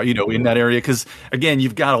 in that area. Because again,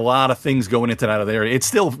 you've got a lot of things going into that other area. It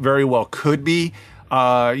still very well could be,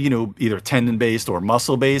 either tendon-based or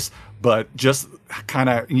muscle-based, but just kind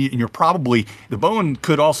of, you're probably, the bone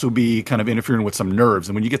could also be kind of interfering with some nerves.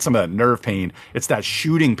 And when you get some of that nerve pain, it's that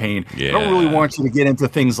shooting pain. Yeah. I don't really want you to get into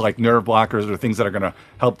things like nerve blockers or things that are going to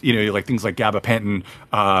help, like things like gabapentin,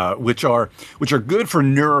 which are good for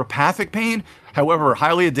neuropathic pain. However,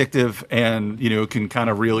 highly addictive and, can kind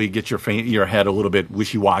of really get your head a little bit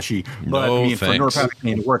wishy-washy. But for neuropathic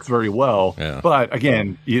pain, it works very well. Yeah. But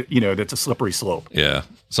again, that's a slippery slope. Yeah.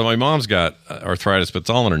 So my mom's got arthritis, but it's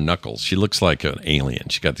all in her knuckles. She looks like an alien.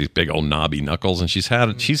 She's got these big old knobby knuckles, and she's had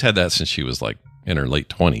that since she was like in her late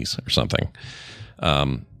 20s or something.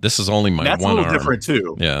 This is only my one arm. That's a little different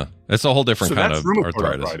too. Yeah. It's a whole different kind of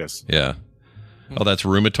arthritis. Yeah. Oh, that's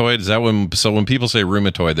rheumatoid? Is that when people say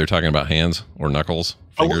rheumatoid, they're talking about hands or knuckles?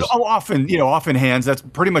 Fingers? Often hands. That's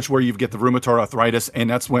pretty much where you get the rheumatoid arthritis, and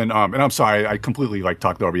that's when. And I'm sorry, I completely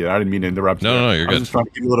talked over you. I didn't mean to interrupt. No, you're good. I was just trying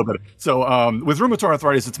to give you a little bit. So with rheumatoid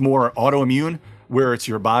arthritis, it's more autoimmune, where it's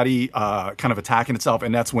your body kind of attacking itself,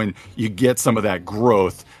 and that's when you get some of that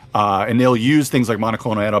growth. And they'll use things like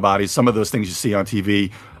monoclonal antibodies. Some of those things you see on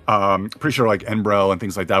TV. Pretty sure like Enbrel and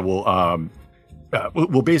things like that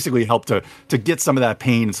will basically help to get some of that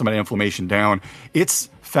pain and some of that inflammation down. It's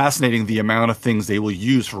fascinating the amount of things they will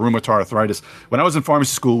use for rheumatoid arthritis. When I was in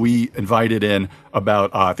pharmacy school, we invited in about,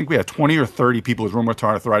 I think we had 20 or 30 people with rheumatoid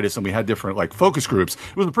arthritis, and we had different focus groups.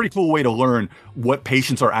 It was a pretty cool way to learn what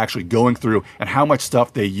patients are actually going through and how much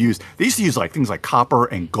stuff they use. They used to use things like copper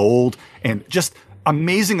and gold and just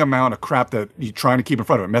amazing amount of crap that you're trying to keep in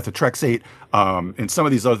front of it. Methotrexate, and some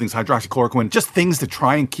of these other things, hydroxychloroquine, just things to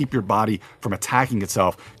try and keep your body from attacking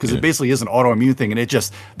itself, because it basically is an autoimmune thing, and it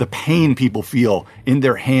just, the pain people feel in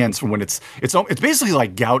their hands from when it's basically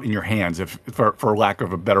like gout in your hands, for lack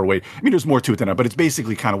of a better way. I mean, there's more to it than that, but it's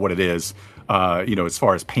basically kind of what it is. As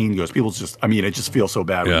far as pain goes, people just, it just feels so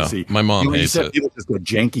bad when you see. My mom hates it. People just go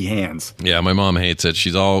janky hands. Yeah, my mom hates it.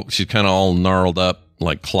 She's kind of all gnarled up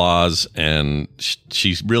like claws, and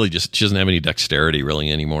she's really she doesn't have any dexterity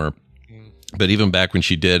really anymore. But even back when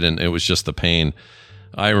she did, and it was just the pain,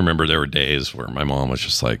 I remember there were days where my mom was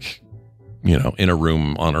just like, in a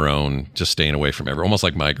room on her own, just staying away from everyone, almost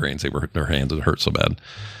like migraines. Her hands would hurt so bad.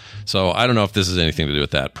 So I don't know if this has anything to do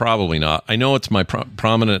with that. Probably not. I know it's my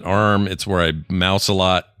prominent arm. It's where I mouse a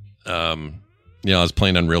lot. I was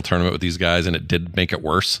playing Unreal Tournament with these guys, and it did make it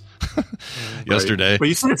worse yesterday. But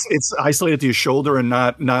you said it's isolated to your shoulder and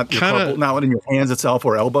not in your hands itself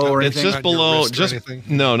or elbow or anything. It's just below.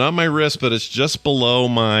 No, not my wrist, but it's just below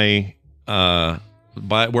my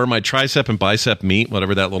where my tricep and bicep meet,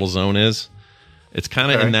 whatever that little zone is. It's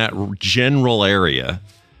kind of in that general area.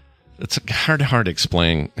 It's hard to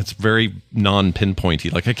explain. It's very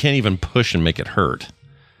non-pinpointy. Like I can't even push and make it hurt.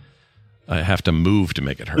 I have to move to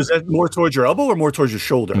make it hurt. Is that more towards your elbow or more towards your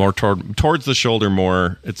shoulder? More towards the shoulder.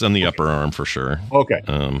 More. It's on the upper arm for sure. Okay.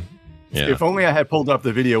 Yeah. If only I had pulled up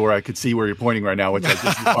the video where I could see where you're pointing right now, which I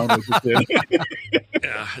just finally did.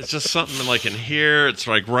 Yeah, it's just something like in here. It's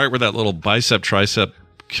like right where that little bicep tricep,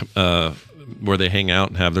 where they hang out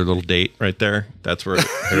and have their little date right there. That's where.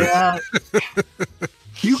 Yeah.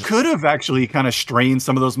 You could have actually kind of strained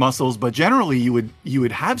some of those muscles, but generally you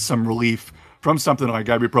would have some relief from something like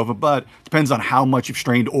ibuprofen, but it depends on how much you've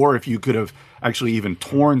strained or if you could have actually even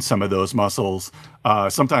torn some of those muscles.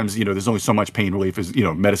 Sometimes, there's only so much pain relief as,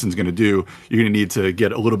 medicine's going to do. You're going to need to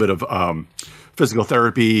get a little bit of physical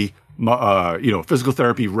therapy,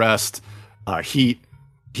 rest,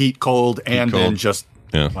 heat, cold, and then just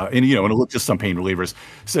and just some pain relievers.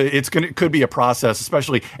 So it could be a process,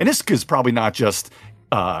 especially, and this is probably not just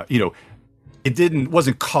it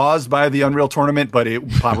wasn't caused by the Unreal Tournament, but it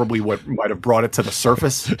probably what might have brought it to the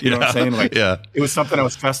surface. You know what I'm saying? Like, it was something I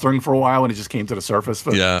was festering for a while, and it just came to the surface.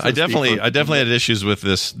 I definitely had issues with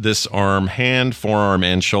this arm, hand, forearm,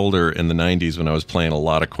 and shoulder in the 90s when I was playing a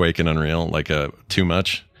lot of Quake and Unreal, like too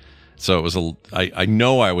much. So it was I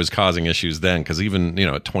know I was causing issues then, because even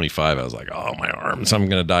at 25, I was like, oh, my arms, I'm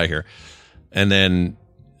going to die here. And then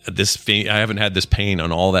I haven't had this pain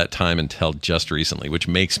on all that time until just recently, which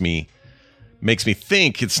makes me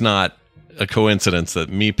think it's not a coincidence that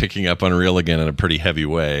me picking up Unreal again in a pretty heavy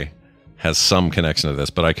way has some connection to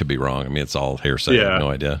this, but I could be wrong. I mean, it's all hearsay. I have no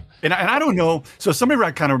idea. And I don't know. So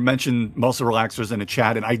somebody kind of mentioned muscle relaxers in the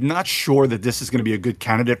chat, and I'm not sure that this is going to be a good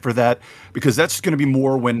candidate for that, because that's going to be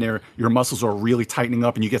more when your muscles are really tightening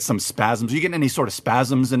up and you get some spasms. Are you getting any sort of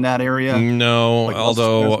spasms in that area? No,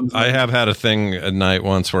 although I have had a thing at night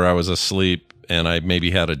once where I was asleep and I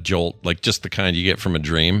maybe had a jolt, like just the kind you get from a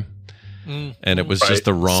dream. And it was just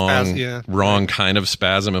the wrong kind of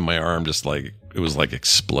spasm in my arm. Just like it was like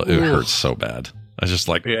explode. It hurts so bad. I was just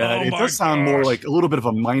like, it does sound more like a little bit of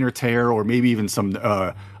a minor tear, or maybe even some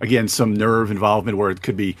nerve involvement where it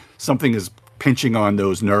could be something is pinching on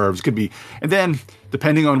those nerves. Could be, and then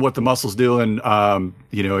depending on what the muscle's doing,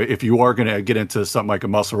 if you are going to get into something like a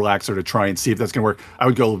muscle relaxer to try and see if that's going to work, I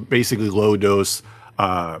would go basically low dose.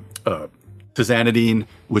 Tizanidine,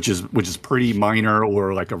 which is pretty minor,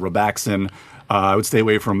 or like a Robaxin. I would stay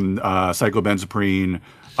away from cyclobenzaprine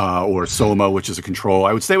or Soma, which is a control.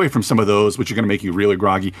 I would stay away from some of those, which are going to make you really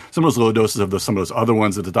groggy. Some of those low doses of some of those other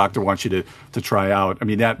ones that the doctor wants you to try out. I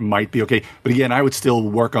mean, that might be okay. But again, I would still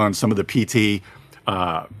work on some of the PT,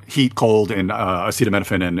 heat, cold, and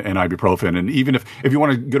acetaminophen and ibuprofen. And even if you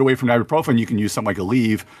want to get away from ibuprofen, you can use something like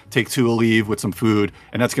Aleve. Take 2 Aleve with some food,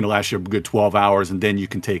 and that's going to last you a good 12 hours. And then you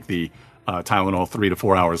can take the Tylenol 3 to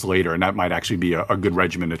 4 hours later, and that might actually be a good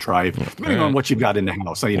regimen to try, depending on what you've got in the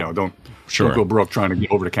house. So, don't go broke trying to get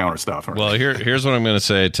over-the-counter stuff. Well, here's what I'm going to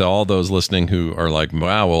say to all those listening who are like,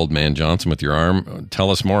 wow, old man Johnson with your arm, tell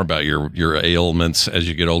us more about your ailments as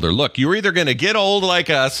you get older. Look, you're either going to get old like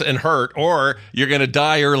us and hurt, or you're going to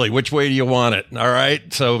die early. Which way do you want it? All right?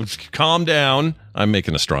 So calm down. I'm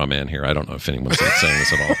making a straw man here. I don't know if anyone's saying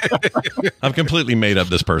this at all. I've completely made up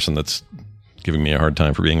this person that's giving me a hard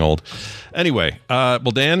time for being old. Anyway, well,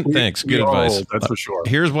 Dan, thanks. Good advice. Old, that's for sure.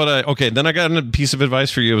 Here's what then I got a piece of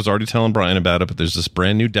advice for you. I was already telling Brian about it, but there's this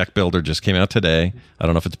brand new deck builder just came out today. I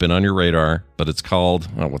don't know if it's been on your radar, but it's called,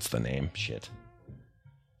 what's the name? Shit.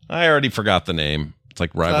 I already forgot the name. It's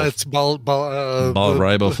like it's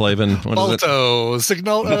riboflavin. What Balto, is it?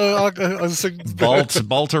 Signal,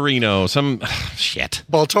 Baltorino, some shit.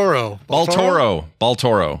 Baltoro,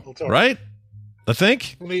 right? I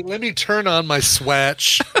think. Let me turn on my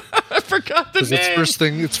Swatch. I forgot the name. It's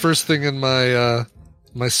first thing in my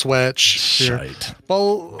my Swatch here.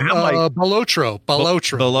 Balotro.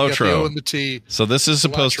 The O and the T. So this is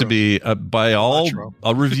supposed to be by all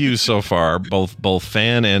reviews so far, both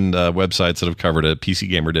fan and websites that have covered it. PC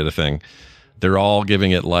Gamer did a thing. They're all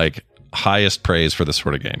giving it like highest praise for this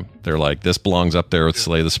sort of game. They're like, this belongs up there with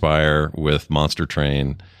Slay the Spire, with Monster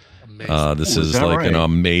Train. This is like an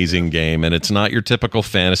amazing game, and it's not your typical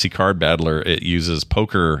fantasy card battler. It uses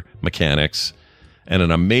poker mechanics and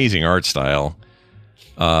an amazing art style.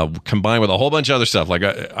 combined with a whole bunch of other stuff. Like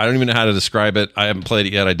I don't even know how to describe it. I haven't played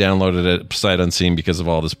it yet. I downloaded it sight unseen because of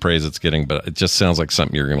all this praise it's getting, but it just sounds like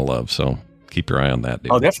something you're going to love. So keep your eye on that,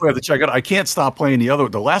 dude. Oh, definitely have to check it out. I can't stop playing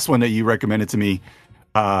the last one that you recommended to me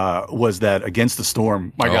was that Against the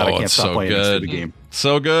Storm. My God, I can't stop playing it. The game.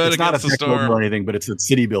 So good. It's not a deck builder or anything, but it's a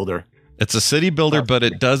city builder. It's a city builder, but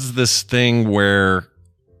it does this thing where,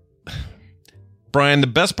 Brian, the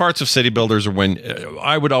best parts of city builders are when,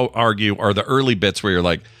 I would argue, are the early bits where you're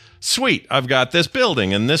like, sweet, I've got this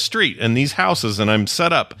building and this street and these houses and I'm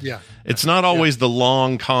set up. Yeah. It's not always the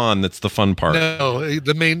long con that's the fun part. No,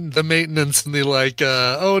 the maintenance and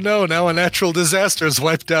the oh no, now a natural disaster has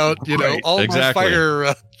wiped out, all my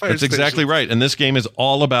fire That's exactly right. And this game is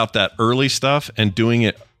all about that early stuff and doing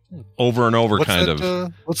it over and over.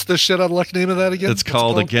 What's the shit out of luck name of that again? It's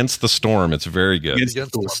called Against the Storm. It's very good.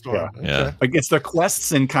 Against the Storm. Yeah. Okay. Like it's the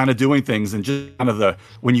quests and kind of doing things and just kind of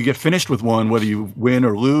when you get finished with one, whether you win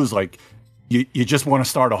or lose, like you just want to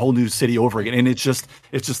start a whole new city over again. And it's just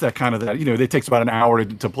that kind of it takes about an hour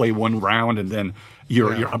to play one round and then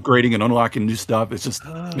you're upgrading and unlocking new stuff. It's just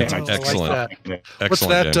excellent. Like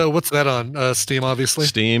Excellent. What's that on? Steam, obviously.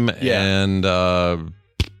 Steam and I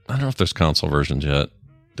don't know if there's console versions yet.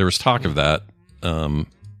 There was talk of that,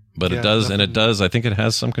 but it does, and it does. I think it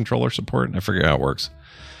has some controller support, and I forget how it works.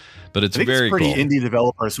 But it's very cool. It's pretty indie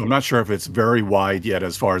developer, so I'm not sure if it's very wide yet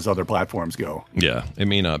as far as other platforms go. Yeah, it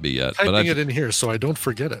may not be yet. Typing it in here so I don't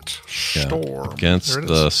forget it. Storm. Against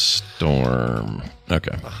the Storm.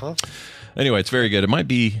 Okay. Anyway, it's very good. It might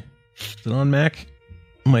be on Mac.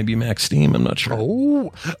 It might be Mac Steam. I'm not sure.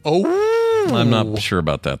 Oh. I'm not sure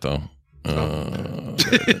about that though.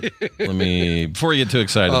 Let me, before you get too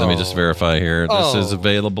excited, let me just verify here. This is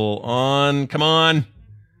available on, come on.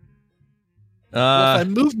 If I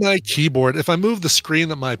move my keyboard, if I move the screen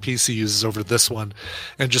that my PC uses over this one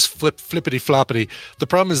and just flippity floppity, the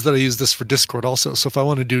problem is that I use this for Discord also. So if I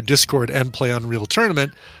want to do Discord and play Unreal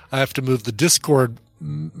Tournament, I have to move the Discord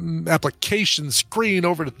application screen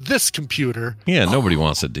over to this computer. Yeah, nobody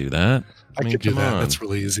wants to do that. I could do that. That's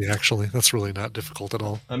really easy, actually. That's really not difficult at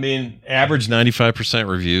all. I mean, average 95%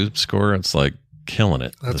 review score. It's like killing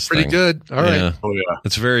it. That's pretty good. All right. Yeah. Oh, yeah.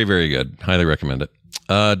 It's very, very good. Highly recommend it.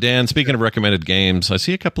 Dan, speaking of recommended games, I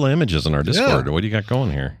see a couple of images in our Discord. What do you got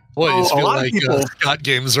going here? Boy, you feel like Scott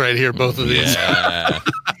games right here, both of these. Yeah.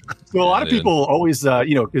 So a lot of people always,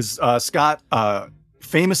 because Scott,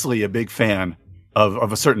 famously a big fan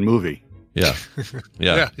of a certain movie. Yeah.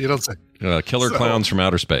 Yeah, you don't say. Killer Clowns from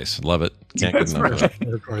Outer Space. Love it. Can't get enough of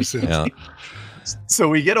it. Of course, yeah. So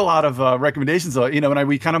we get a lot of recommendations. And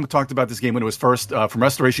we kind of talked about this game when it was first from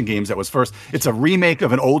Restoration Games. That was first. It's a remake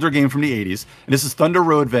of an older game from the '80s, and this is Thunder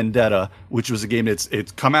Road Vendetta, which was a game that's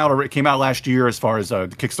came out last year as far as the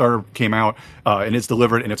Kickstarter came out, and it's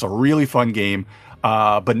delivered, and it's a really fun game.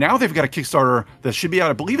 But now they've got a Kickstarter that should be out.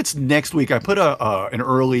 I believe it's next week. I put an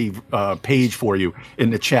early page for you in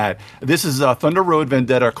the chat. This is Thunder Road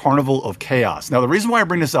Vendetta Carnival of Chaos. Now, the reason why I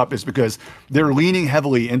bring this up is because they're leaning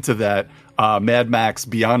heavily into that Mad Max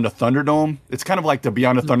Beyond the Thunderdome. It's kind of like the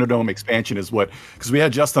Beyond the Thunderdome expansion is because we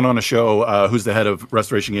had Justin on the show, who's the head of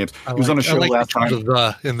Restoration Games. He was on the show last time.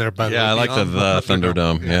 The in there, by the way. I like the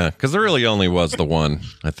Thunderdome. Yeah, because there really only was the one,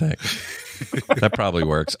 I think. That probably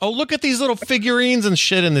works. Oh, look at these little figurines and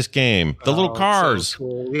shit in this game. The little cars. So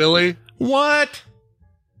cool. Really? What?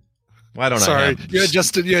 Why don't I have...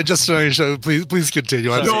 Justin on your show. Please continue.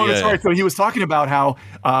 Sorry. So he was talking about how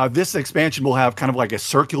this expansion will have kind of like a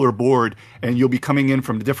circular board, and you'll be coming in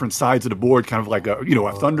from the different sides of the board, kind of like a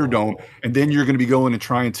Thunderdome, and then you're going to be going and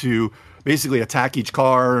trying to basically attack each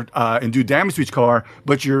car and do damage to each car,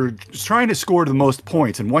 but you're trying to score the most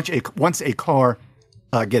points. And once a car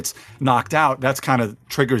gets knocked out, that's kind of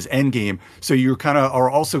triggers end game. So you kind of are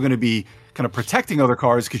also going to be kind of protecting other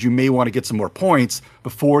cars because you may want to get some more points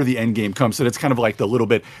before the end game comes. So that's kind of like the little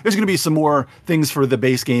bit. There's going to be some more things for the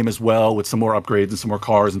base game as well, with some more upgrades and some more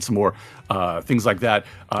cars and some more things like that.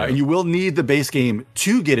 And you will need the base game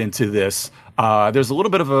to get into this. There's a little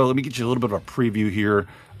bit of let me get you a little bit of a preview here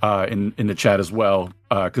in the chat as well,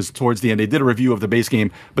 because towards the end they did a review of the base game,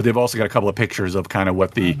 but they've also got a couple of pictures of kind of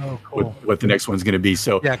what the what the next one's going to be.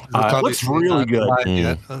 So it looks really good.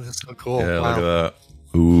 Oh, that's so cool. Yeah, look at that.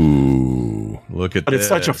 Ooh, look at that. But it's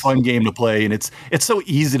such a fun game to play, and it's so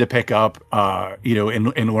easy to pick up,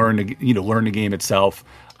 and learn the game itself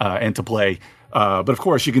and to play. But of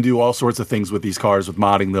course, you can do all sorts of things with these cars, with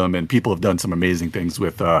modding them, and people have done some amazing things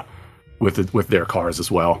with their cars as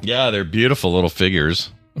well. Yeah, they're beautiful little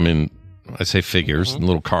figures. I mean, I say figures,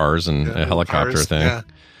 little cars and a helicopter thing. Yeah.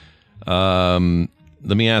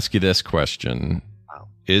 Let me ask you this question. Wow.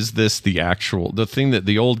 Is this the thing that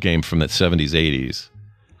the old game from the 70s, 80s,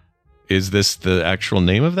 is this the actual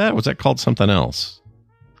name of that? Was that called something else?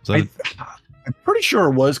 I'm pretty sure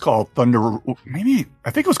it was called Thunder. Maybe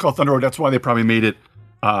I think it was called Thunder Road. That's why they probably made it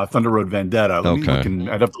Thunder Road Vendetta.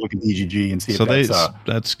 I'd have to look at DGG and see if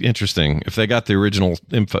that's interesting. If they got the original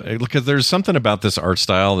info, because there's something about this art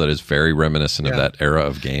style that is very reminiscent of that era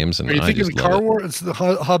of games. And are you thinking of Car Wars? The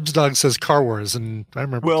Hobbs Dog says Car Wars, and I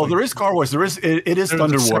remember. Well, there is Car Wars. It is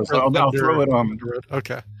Thunder Wars. I'll throw it on.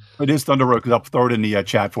 Okay. It is Thunder Road because I'll throw it in the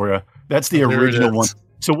chat for you. That's the original one.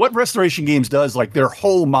 So what Restoration Games does, like their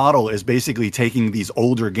whole model is basically taking these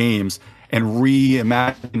older games and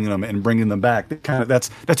reimagining them and bringing them back.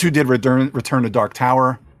 That's who did Return to Dark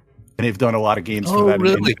Tower, and they've done a lot of games for that. Oh,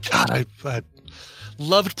 really? God, I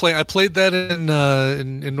loved playing. I played that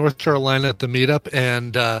in North Carolina at the meetup,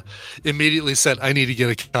 and immediately said I need to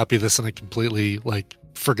get a copy of this, and I completely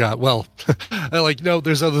forgot. Well, no,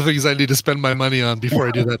 there's other things I need to spend my money on before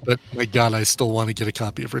I do that. But my God, I still want to get a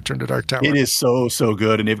copy of Return to Dark Tower. It is so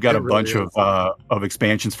good, and they've got a bunch of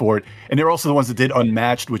expansions for it. And they're also the ones that did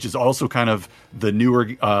Unmatched, which is also kind of the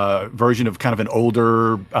newer version of kind of an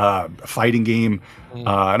older fighting game.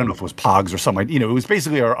 I don't know if it was Pogs or something. It was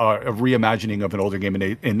basically a reimagining of an older game,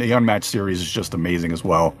 and the Unmatched series is just amazing as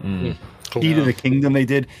well. Key to the Kingdom they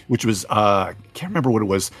did, which was I can't remember what it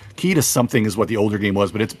was. Key to something is what the older game was,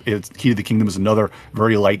 but it's Key to the Kingdom is another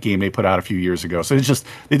very light game they put out a few years ago. So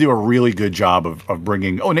they do a really good job of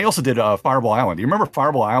bringing. Oh, and they also did Fireball Island. Do you remember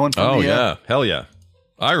Fireball Island? Yeah, hell yeah,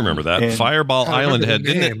 I remember that. And Fireball Island had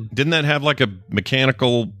didn't that have like a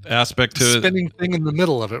mechanical aspect to it? Spinning thing in the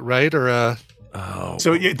middle of it, right? Or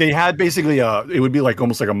So they had basically it would be like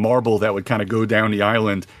almost like a marble that would kind of go down the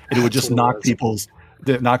island, and it would just knock people's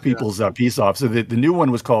piece off. So the new one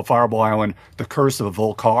was called Fireball Island: The Curse of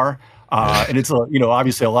Volcar, and it's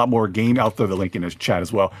obviously a lot more game. I'll throw the link in the chat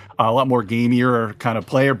as well. A lot more gamier kind of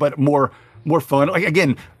player, but more fun. Like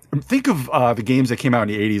again, think of the games that came out in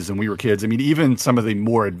the 80s when we were kids. I mean, even some of the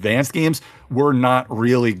more advanced games were not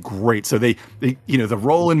really great. So they the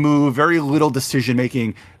roll and move, very little decision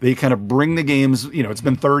making. They kind of bring the games. It's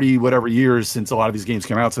been 30 whatever years since a lot of these games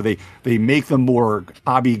came out. So they make them more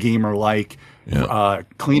hobby gamer like.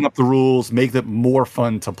 Clean up the rules, make them more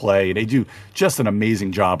fun to play. They do just an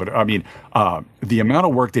amazing job. But I mean, the amount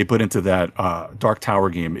of work they put into that Dark Tower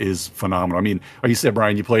game is phenomenal. I mean, like you said,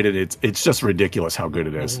 Brian, you played it. It's just ridiculous how good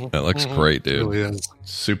it is. That looks great, dude. It really is.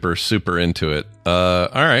 Super into it. All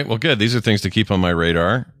right, well, good. These are things to keep on my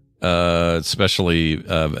radar. Especially,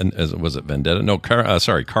 was it Vendetta? No,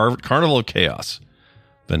 Carnival of Chaos.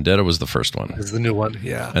 Vendetta was the first one. Is the new one,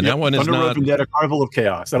 yeah. And that one is not Vendetta Carnival of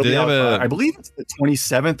Chaos. That'll be out, I believe it's the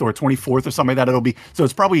 27th or 24th or something like that. It'll be so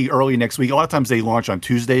it's probably early next week. A lot of times they launch on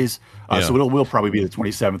Tuesdays, so it will probably be the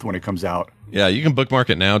 27th when it comes out. Yeah, you can bookmark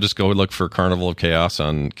it now. Just go look for Carnival of Chaos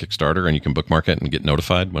on Kickstarter, and you can bookmark it and get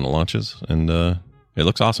notified when it launches. And it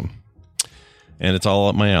looks awesome, and it's all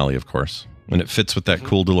up my alley, of course. And it fits with that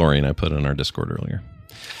cool DeLorean I put in our Discord earlier.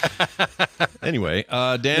 Anyway,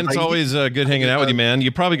 Dan, it's always good hanging out with you, man.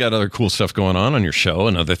 You probably got other cool stuff going on your show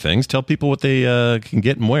and other things. Tell people what they can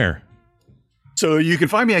get and where. So you can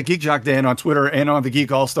find me at Geek Jock Dan on Twitter and on the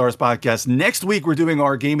Geek All Stars podcast. Next week, we're doing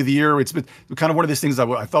our Game of the Year. It's been kind of one of these things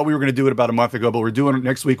I thought we were going to do it about a month ago, but we're doing it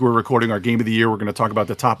next week. We're recording our Game of the Year. We're going to talk about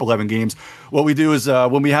the top 11 games. What we do is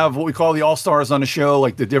when we have what we call the All Stars on the show,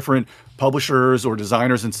 like the different publishers or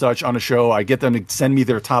designers and such on the show, I get them to send me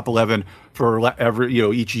their top 11 for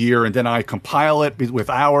each year, and then I compile it with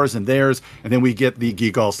ours and theirs, and then we get the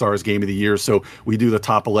Geek All Stars Game of the Year. So we do the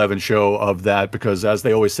top 11 show of that because, as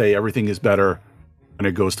they always say, everything is better when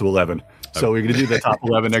it goes to 11. So we're going to do the top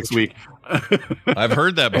 11 next week. I've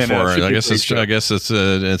heard that before. I guess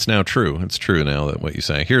it's now true. It's true now that what you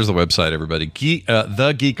say. Here's the website, everybody.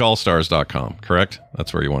 thegeekallstars.com. Correct?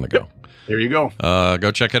 That's where you want to go. There you go.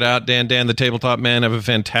 Go check it out. Dan, the Tabletop Man. Have a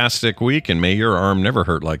fantastic week, and may your arm never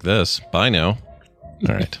hurt like this. Bye now.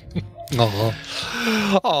 All right.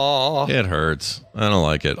 Aww. It hurts. I don't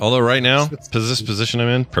like it. Although right now, this position I'm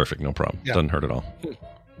in, perfect, no problem. Yeah. Doesn't hurt at all.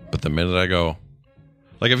 But the minute I go,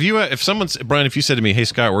 like Brian, if you said to me, "Hey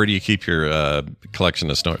Scott, where do you keep your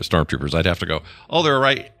collection of stormtroopers?" I'd have to go, "Oh, they're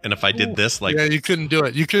right." And if I did this, you couldn't do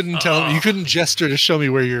it. You couldn't tell me. You couldn't gesture to show me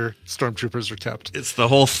where your stormtroopers are kept. It's the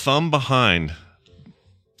whole thumb behind.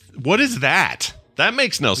 What is that? That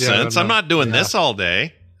makes no sense. I'm not doing this all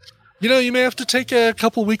day. You may have to take a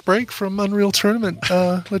couple week break from Unreal Tournament.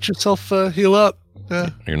 Let yourself heal up.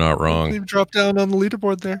 You're not wrong. You've dropped down on the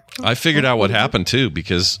leaderboard there. I figured out what happened too,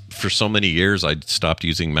 because for so many years I stopped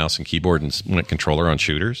using mouse and keyboard and went controller on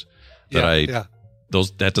shooters. That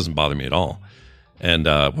doesn't bother me at all. And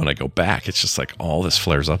when I go back, it's just like all this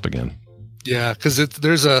flares up again. Yeah, because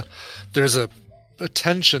there's a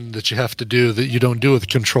attention that you have to do that you don't do with the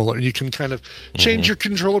controller. You can kind of change your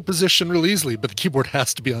controller position real easily, but the keyboard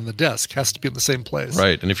has to be on the desk, has to be in the same place.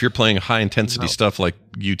 Right. And if you're playing high intensity stuff like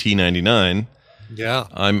UT99, yeah,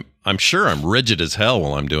 I'm sure I'm rigid as hell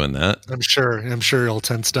while I'm doing that. I'm sure you're all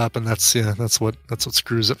tensed up, and that's what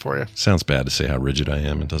screws it for you. Sounds bad to say how rigid I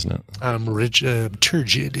am, doesn't it? I'm rigid,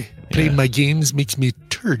 turgid. Playing my games makes me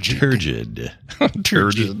turgid. Turgid.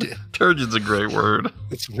 Turgid's a great word.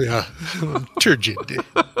 Turgid.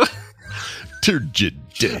 Turgid.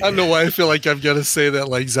 I don't know why I feel like I've got to say that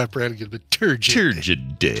like Zach Brannigan, but turgid.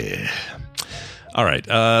 Turgid. All right,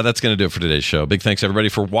 that's going to do it for today's show. Big thanks, everybody,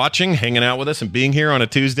 for watching, hanging out with us, and being here on a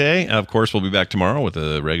Tuesday. Of course, we'll be back tomorrow with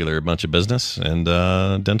a regular bunch of business and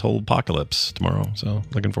dental apocalypse tomorrow. So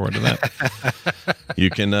looking forward to that. You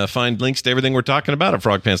can find links to everything we're talking about at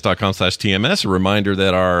frogpants.com/TMS. A reminder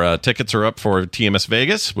that our tickets are up for TMS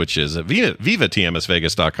Vegas, which is at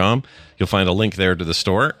vivatmsvegas.com. You'll find a link there to the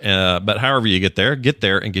store. But however you get there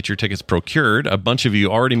and get your tickets procured. A bunch of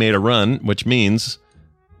you already made a run, which means...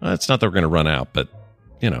 it's not that we're going to run out, but,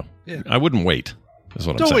 I wouldn't wait, is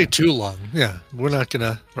what I'm saying. Don't wait too long. Yeah, we're not going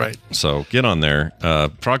to, right. So get on there.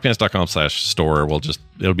 Frogpants.com/store.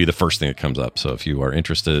 It'll be the first thing that comes up. So if you are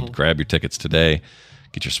interested, grab your tickets today.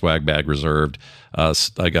 Get your swag bag reserved. I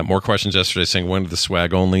got more questions yesterday saying when the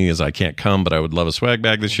swag only is I can't come, but I would love a swag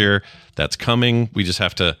bag this year. That's coming. We just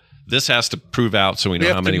have to, this has to prove out so we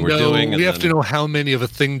know how many we're doing. We have to know how many of a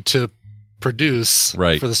thing to produce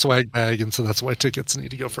for the swag bag, and so that's why tickets need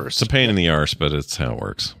to go first. It's a pain in the arse, but it's how it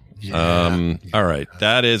works. All right,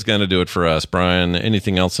 that is going to do it for us. Brian,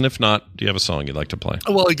 anything else? And if not, do you have a song you'd like to play?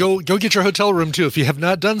 Well, go get your hotel room too. If you have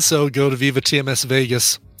not done so, go to Viva TMS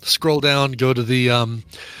Vegas, scroll down, go to the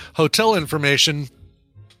hotel information,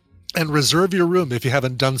 and reserve your room if you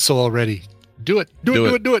haven't done so already. Do it.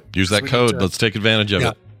 Use that code. Let's take advantage of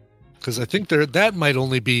it. Because I think there might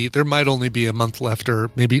only be a month left, or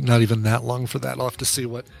maybe not even that long for that. I'll have to see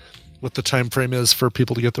what the time frame is for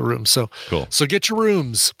people to get the room. So cool. So get your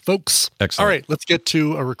rooms, folks. Excellent. All right, let's get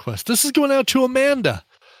to a request. This is going out to Amanda.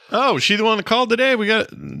 Oh, is she the one that called today? We got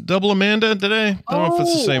double Amanda today. I don't know if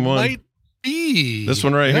it's the same one. Might be this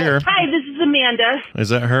one right here. Hi, this is Amanda. Is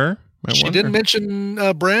that her? She didn't mention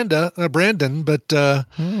Brandon, but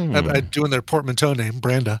I'm doing their portmanteau name,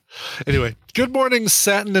 Branda. Anyway, good morning,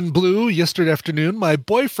 Satin and Blue. Yesterday afternoon, my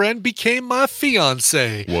boyfriend became my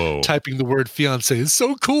fiance. Whoa. Typing the word fiance is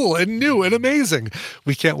so cool and new and amazing.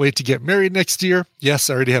 We can't wait to get married next year. Yes,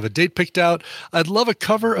 I already have a date picked out. I'd love a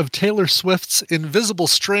cover of Taylor Swift's Invisible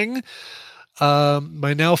String.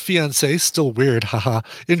 My now fiance, still weird, haha,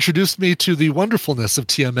 introduced me to the wonderfulness of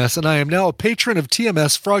TMS, and I am now a patron of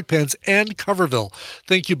TMS, Frog Pants, and Coverville.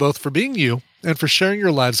 Thank you both for being you and for sharing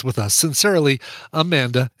your lives with us. Sincerely,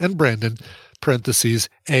 Amanda and Brandon, parentheses,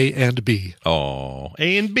 A and B. Oh,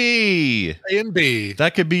 A and B. A and B.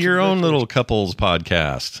 That could be your own little couples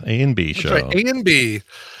podcast. A and B show. That's right, A and B.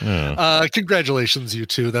 Yeah. Congratulations, you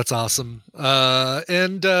two. That's awesome.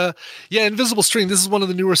 Invisible String. This is one of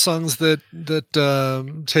the newer songs that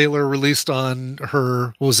Taylor released on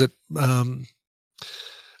her, what was it? I'm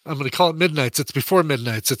going to call it Midnights. It's before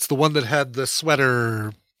Midnights. It's the one that had the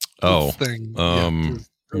sweater thing.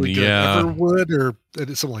 Really good. Everwood or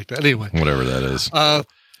something like that. Anyway, whatever that is.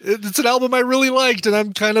 It's an album I really liked, and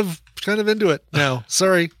I'm kind of into it now.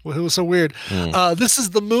 Sorry, it was so weird. This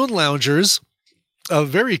is the Moon Loungers, a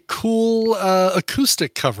very cool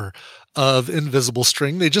acoustic cover of Invisible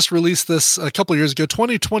String. They just released this a couple years ago,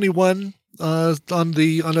 2021, on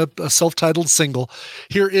a self-titled single.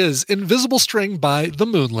 Here is Invisible String by the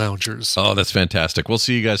Moon Loungers. Oh, that's fantastic. We'll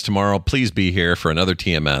see you guys tomorrow. Please be here for another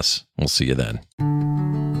TMS. We'll see you then.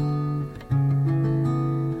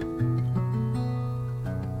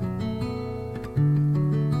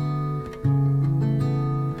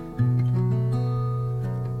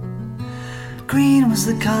 Green was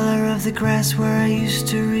the color of the grass where I used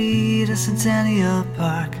to read a Centennial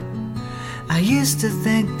Park. I used to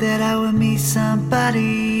think that I would meet somebody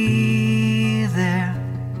there.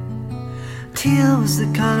 Teal was the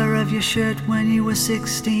color of your shirt when you were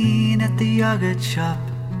 16 at the yogurt shop.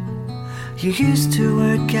 You used to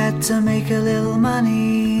work at to make a little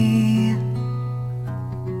money.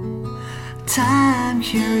 Time,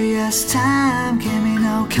 curious time, give me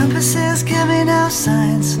no compasses, give me no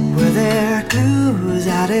signs. Were there clues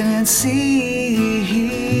I didn't see?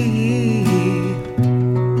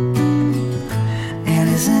 And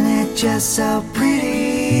isn't it just so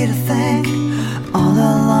pretty to think all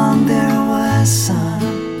along there was some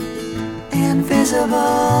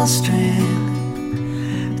invisible string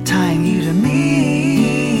tying you to me?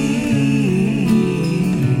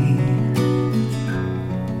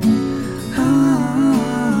 Ooh.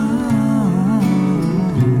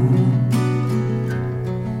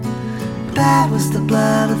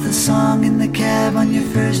 blood of the song in the cab on your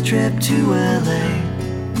first trip to LA.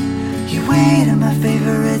 You wait at my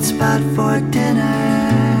favorite spot for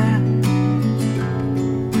dinner.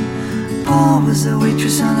 Paul was a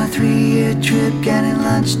waitress on a 3-year trip, getting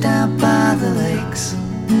lunch down by the lakes.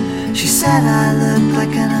 She said I looked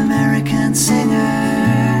like an American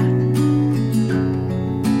singer.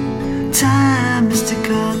 Time,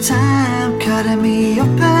 mystical time, cutting me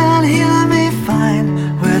open, healing me fine.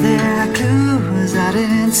 Where there are clues I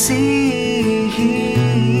didn't see.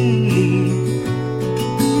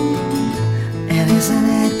 And isn't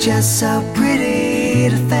it just so pretty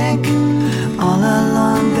to think all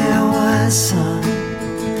along there was some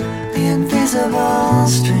invisible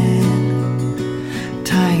string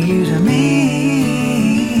tying you to me.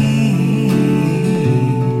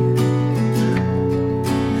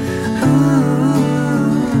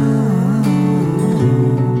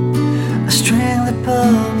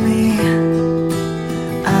 Pulled me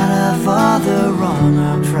out of all the wrong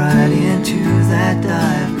arms right into that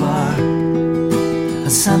dive bar.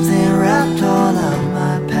 And something wrapped all of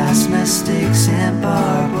my past mistakes in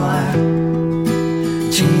barbed wire.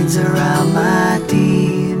 Chains around my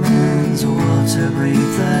demons, wool to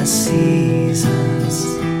brave the seasons.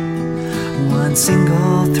 One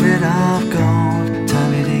single thread of gold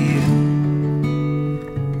tied me to you.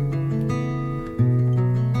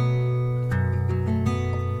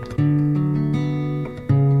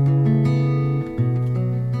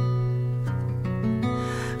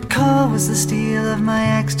 Was the steel of my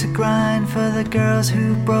axe to grind for the girls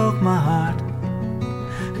who broke my heart.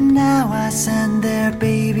 Now I send their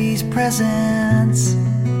babies presents.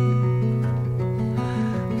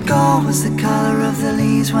 Gold was the color of the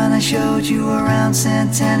leaves when I showed you around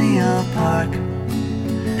Centennial Park.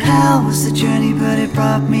 Hell was the journey, but it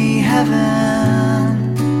brought me heaven.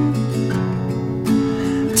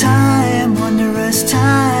 Time, wondrous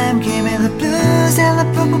time, gave me the blues and the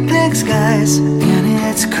purple pink skies. And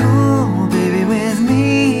it's cool, baby, with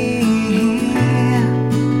me.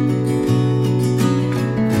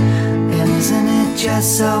 And isn't it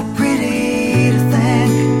just so pretty to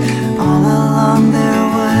think all along there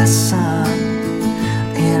was some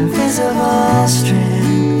invisible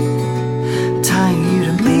string tying you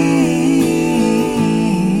to me.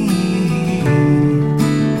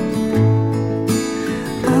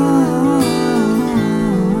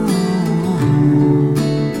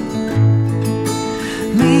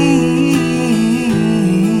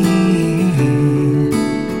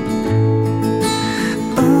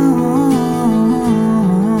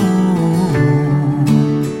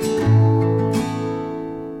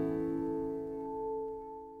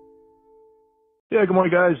 Yeah, good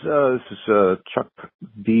morning, guys. This is Chuck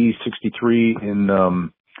B63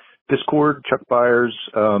 in Discord. Chuck Byers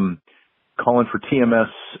calling for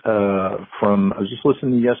TMS. I was just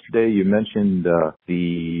listening yesterday. You mentioned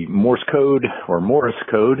the Morse code or Morris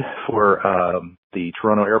code for the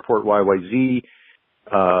Toronto Airport YYZ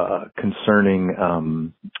concerning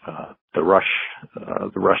the rush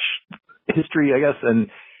history, I guess. And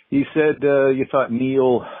you said you thought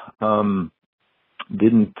Neil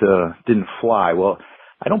didn't fly. Well,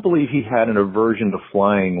 I don't believe he had an aversion to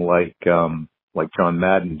flying like John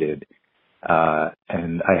Madden did.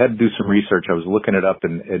 And I had to do some research. I was looking it up,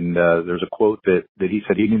 and there's a quote that he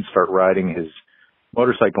said he didn't start riding his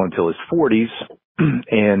motorcycle until his 40s.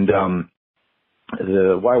 And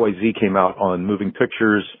the YYZ came out on Moving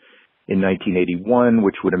Pictures in 1981,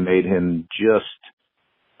 which would have made him just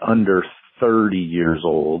under 30 years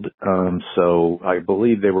old. So I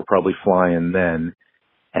believe they were probably flying then.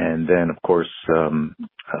 And then, of course,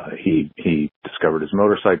 he discovered his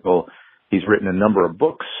motorcycle. He's written a number of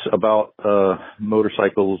books about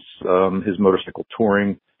motorcycles, his motorcycle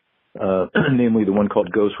touring, namely the one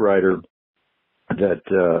called Ghost Rider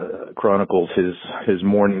that chronicles his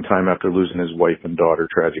mourning time after losing his wife and daughter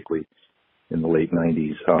tragically in the late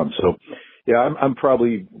 90s. So, yeah, I'm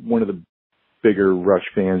probably one of the bigger Rush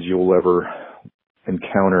fans you'll ever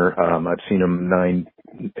encounter. I've seen him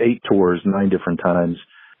 8 tours, 9 different times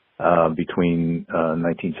between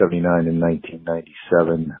 1979 and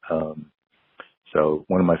 1997. So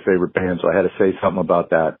one of my favorite bands. So I had to say something about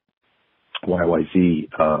that. YYZ,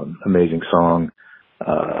 amazing song.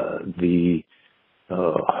 They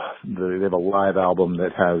have a live album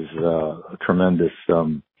that has a tremendous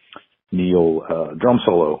Neil drum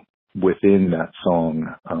solo within that song.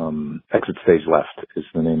 Exit Stage Left is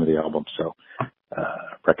the name of the album, so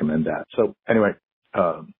recommend that. So anyway,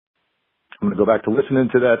 I'm going to go back to listening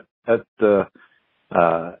to that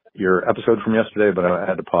your episode from yesterday, but I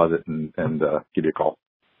had to pause it and give you a call.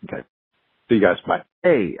 Okay. See you guys. Bye.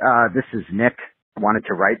 Hey, this is Nick. wanted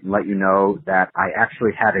to write and let you know that I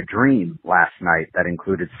actually had a dream last night that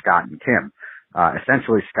included Scott and Kim.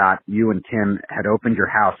 Essentially, Scott, you and Kim had opened your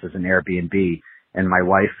house as an Airbnb, and my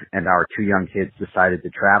wife and our 2 young kids decided to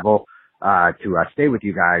travel to stay with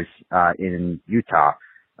you guys in Utah.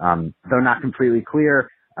 Though not completely clear,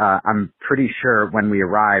 I'm pretty sure when we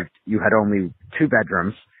arrived, you had only 2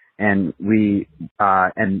 bedrooms, and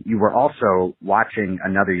you were also watching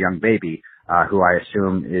another young baby, who I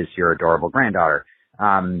assume is your adorable granddaughter.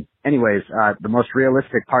 Anyways, the most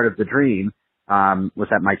realistic part of the dream was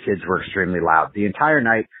that my kids were extremely loud the entire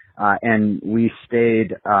night, and we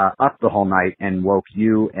stayed up the whole night and woke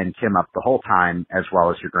you and Kim up the whole time, as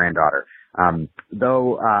well as your granddaughter.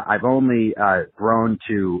 Though I've only grown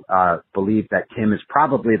to believe that Kim is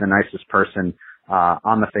probably the nicest person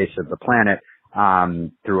on the face of the planet,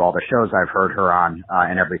 through all the shows I've heard her on,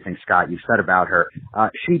 and everything, Scott, you said about her.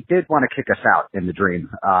 She did want to kick us out in the dream,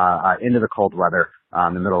 into the cold weather,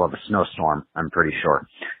 in the middle of a snowstorm, I'm pretty sure.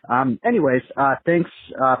 Anyways, thanks,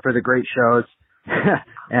 for the great shows,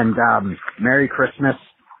 and, Merry Christmas,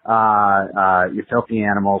 you filthy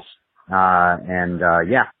animals,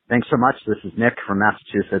 yeah, thanks so much. This is Nick from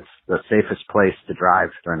Massachusetts, the safest place to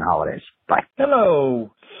drive during the holidays. Bye.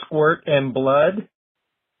 Hello, Squirt and Blood.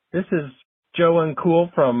 This is Joe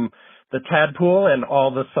Uncool from the Tadpool and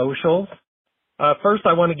all the socials. First,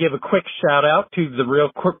 I want to give a quick shout out to the real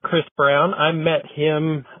Chris Brown. I met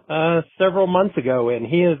him several months ago, and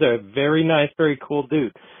he is a very nice, very cool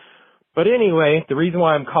dude. But anyway, the reason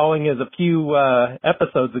why I'm calling is a few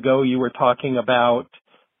episodes ago you were talking about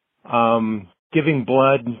giving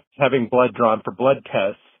blood, having blood drawn for blood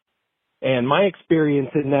tests. And my experience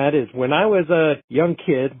in that is when I was a young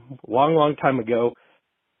kid, long time ago,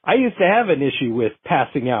 I used to have an issue with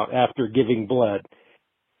passing out after giving blood.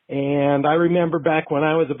 And I remember back when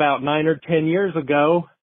I was about 9 or 10 years ago,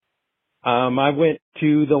 I went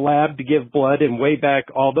to the lab to give blood, and way back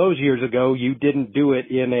all those years ago, you didn't do it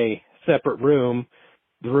in a separate room.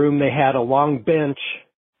 The room, they had a long bench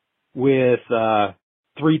with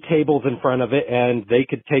 3 tables in front of it, and they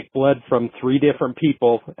could take blood from 3 different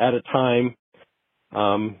people at a time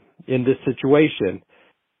in this situation.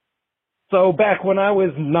 So back when I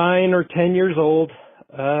was 9 or 10 years old,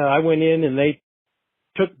 I went in and they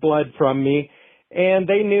took blood from me, and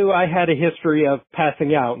they knew I had a history of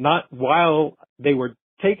passing out, not while they were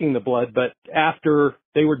taking the blood, but after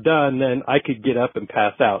they were done, then I could get up and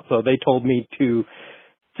pass out. So they told me to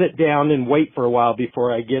sit down and wait for a while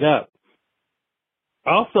before I get up.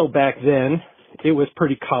 Also back then, it was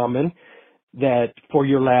pretty common that for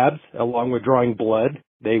your labs, along with drawing blood,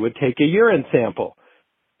 they would take a urine sample.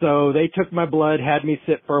 So they took my blood, had me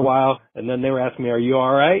sit for a while, and then they were asking me, are you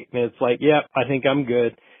all right? And it's like, yep, I think I'm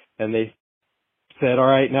good. And they said, all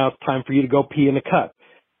right, now it's time for you to go pee in a cup.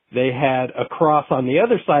 They had across on the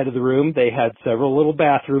other side of the room, they had several little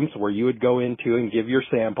bathrooms where you would go into and give your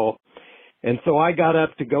sample. And so I got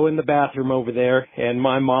up to go in the bathroom over there, and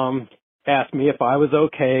my mom asked me if I was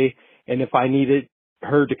okay and if I needed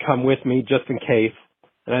her to come with me just in case.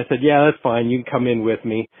 And I said, yeah, that's fine. You can come in with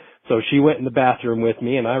me. So she went in the bathroom with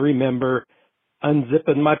me, and I remember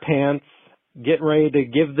unzipping my pants, getting ready to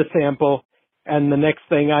give the sample, and the next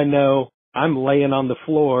thing I know, I'm laying on the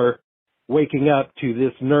floor, waking up to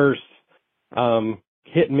this nurse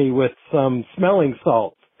hitting me with some smelling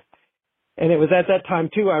salts. And it was at that time,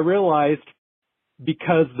 too, I realized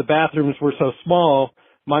because the bathrooms were so small,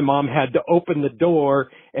 my mom had to open the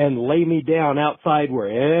door and lay me down outside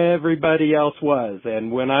where everybody else was.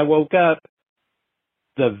 And when I woke up,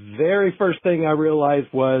 the very first thing I realized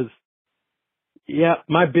was, yeah,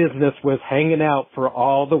 my business was hanging out for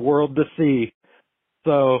all the world to see.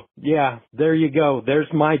 So, yeah, there you go.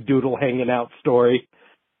 There's my doodle hanging out story.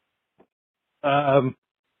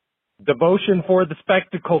 Devotion for the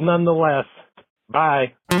spectacle nonetheless.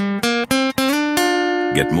 Bye.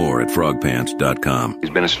 Get more at frogpants.com. He's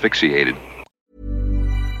been asphyxiated.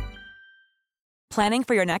 Planning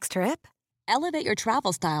for your next trip? Elevate your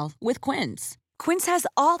travel style with Quince. Quince has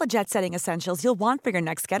all the jet-setting essentials you'll want for your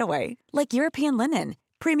next getaway, like European linen,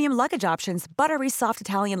 premium luggage options, buttery soft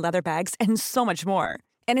Italian leather bags, and so much more.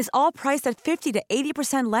 And is all priced at 50 to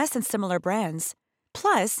 80% less than similar brands.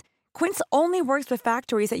 Plus, Quince only works with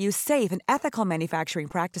factories that use safe and ethical manufacturing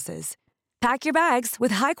practices. Pack your bags with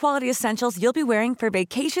high-quality essentials you'll be wearing for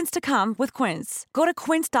vacations to come with Quince. Go to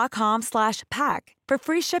quince.com/pack for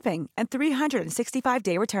free shipping and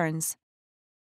 365-day returns.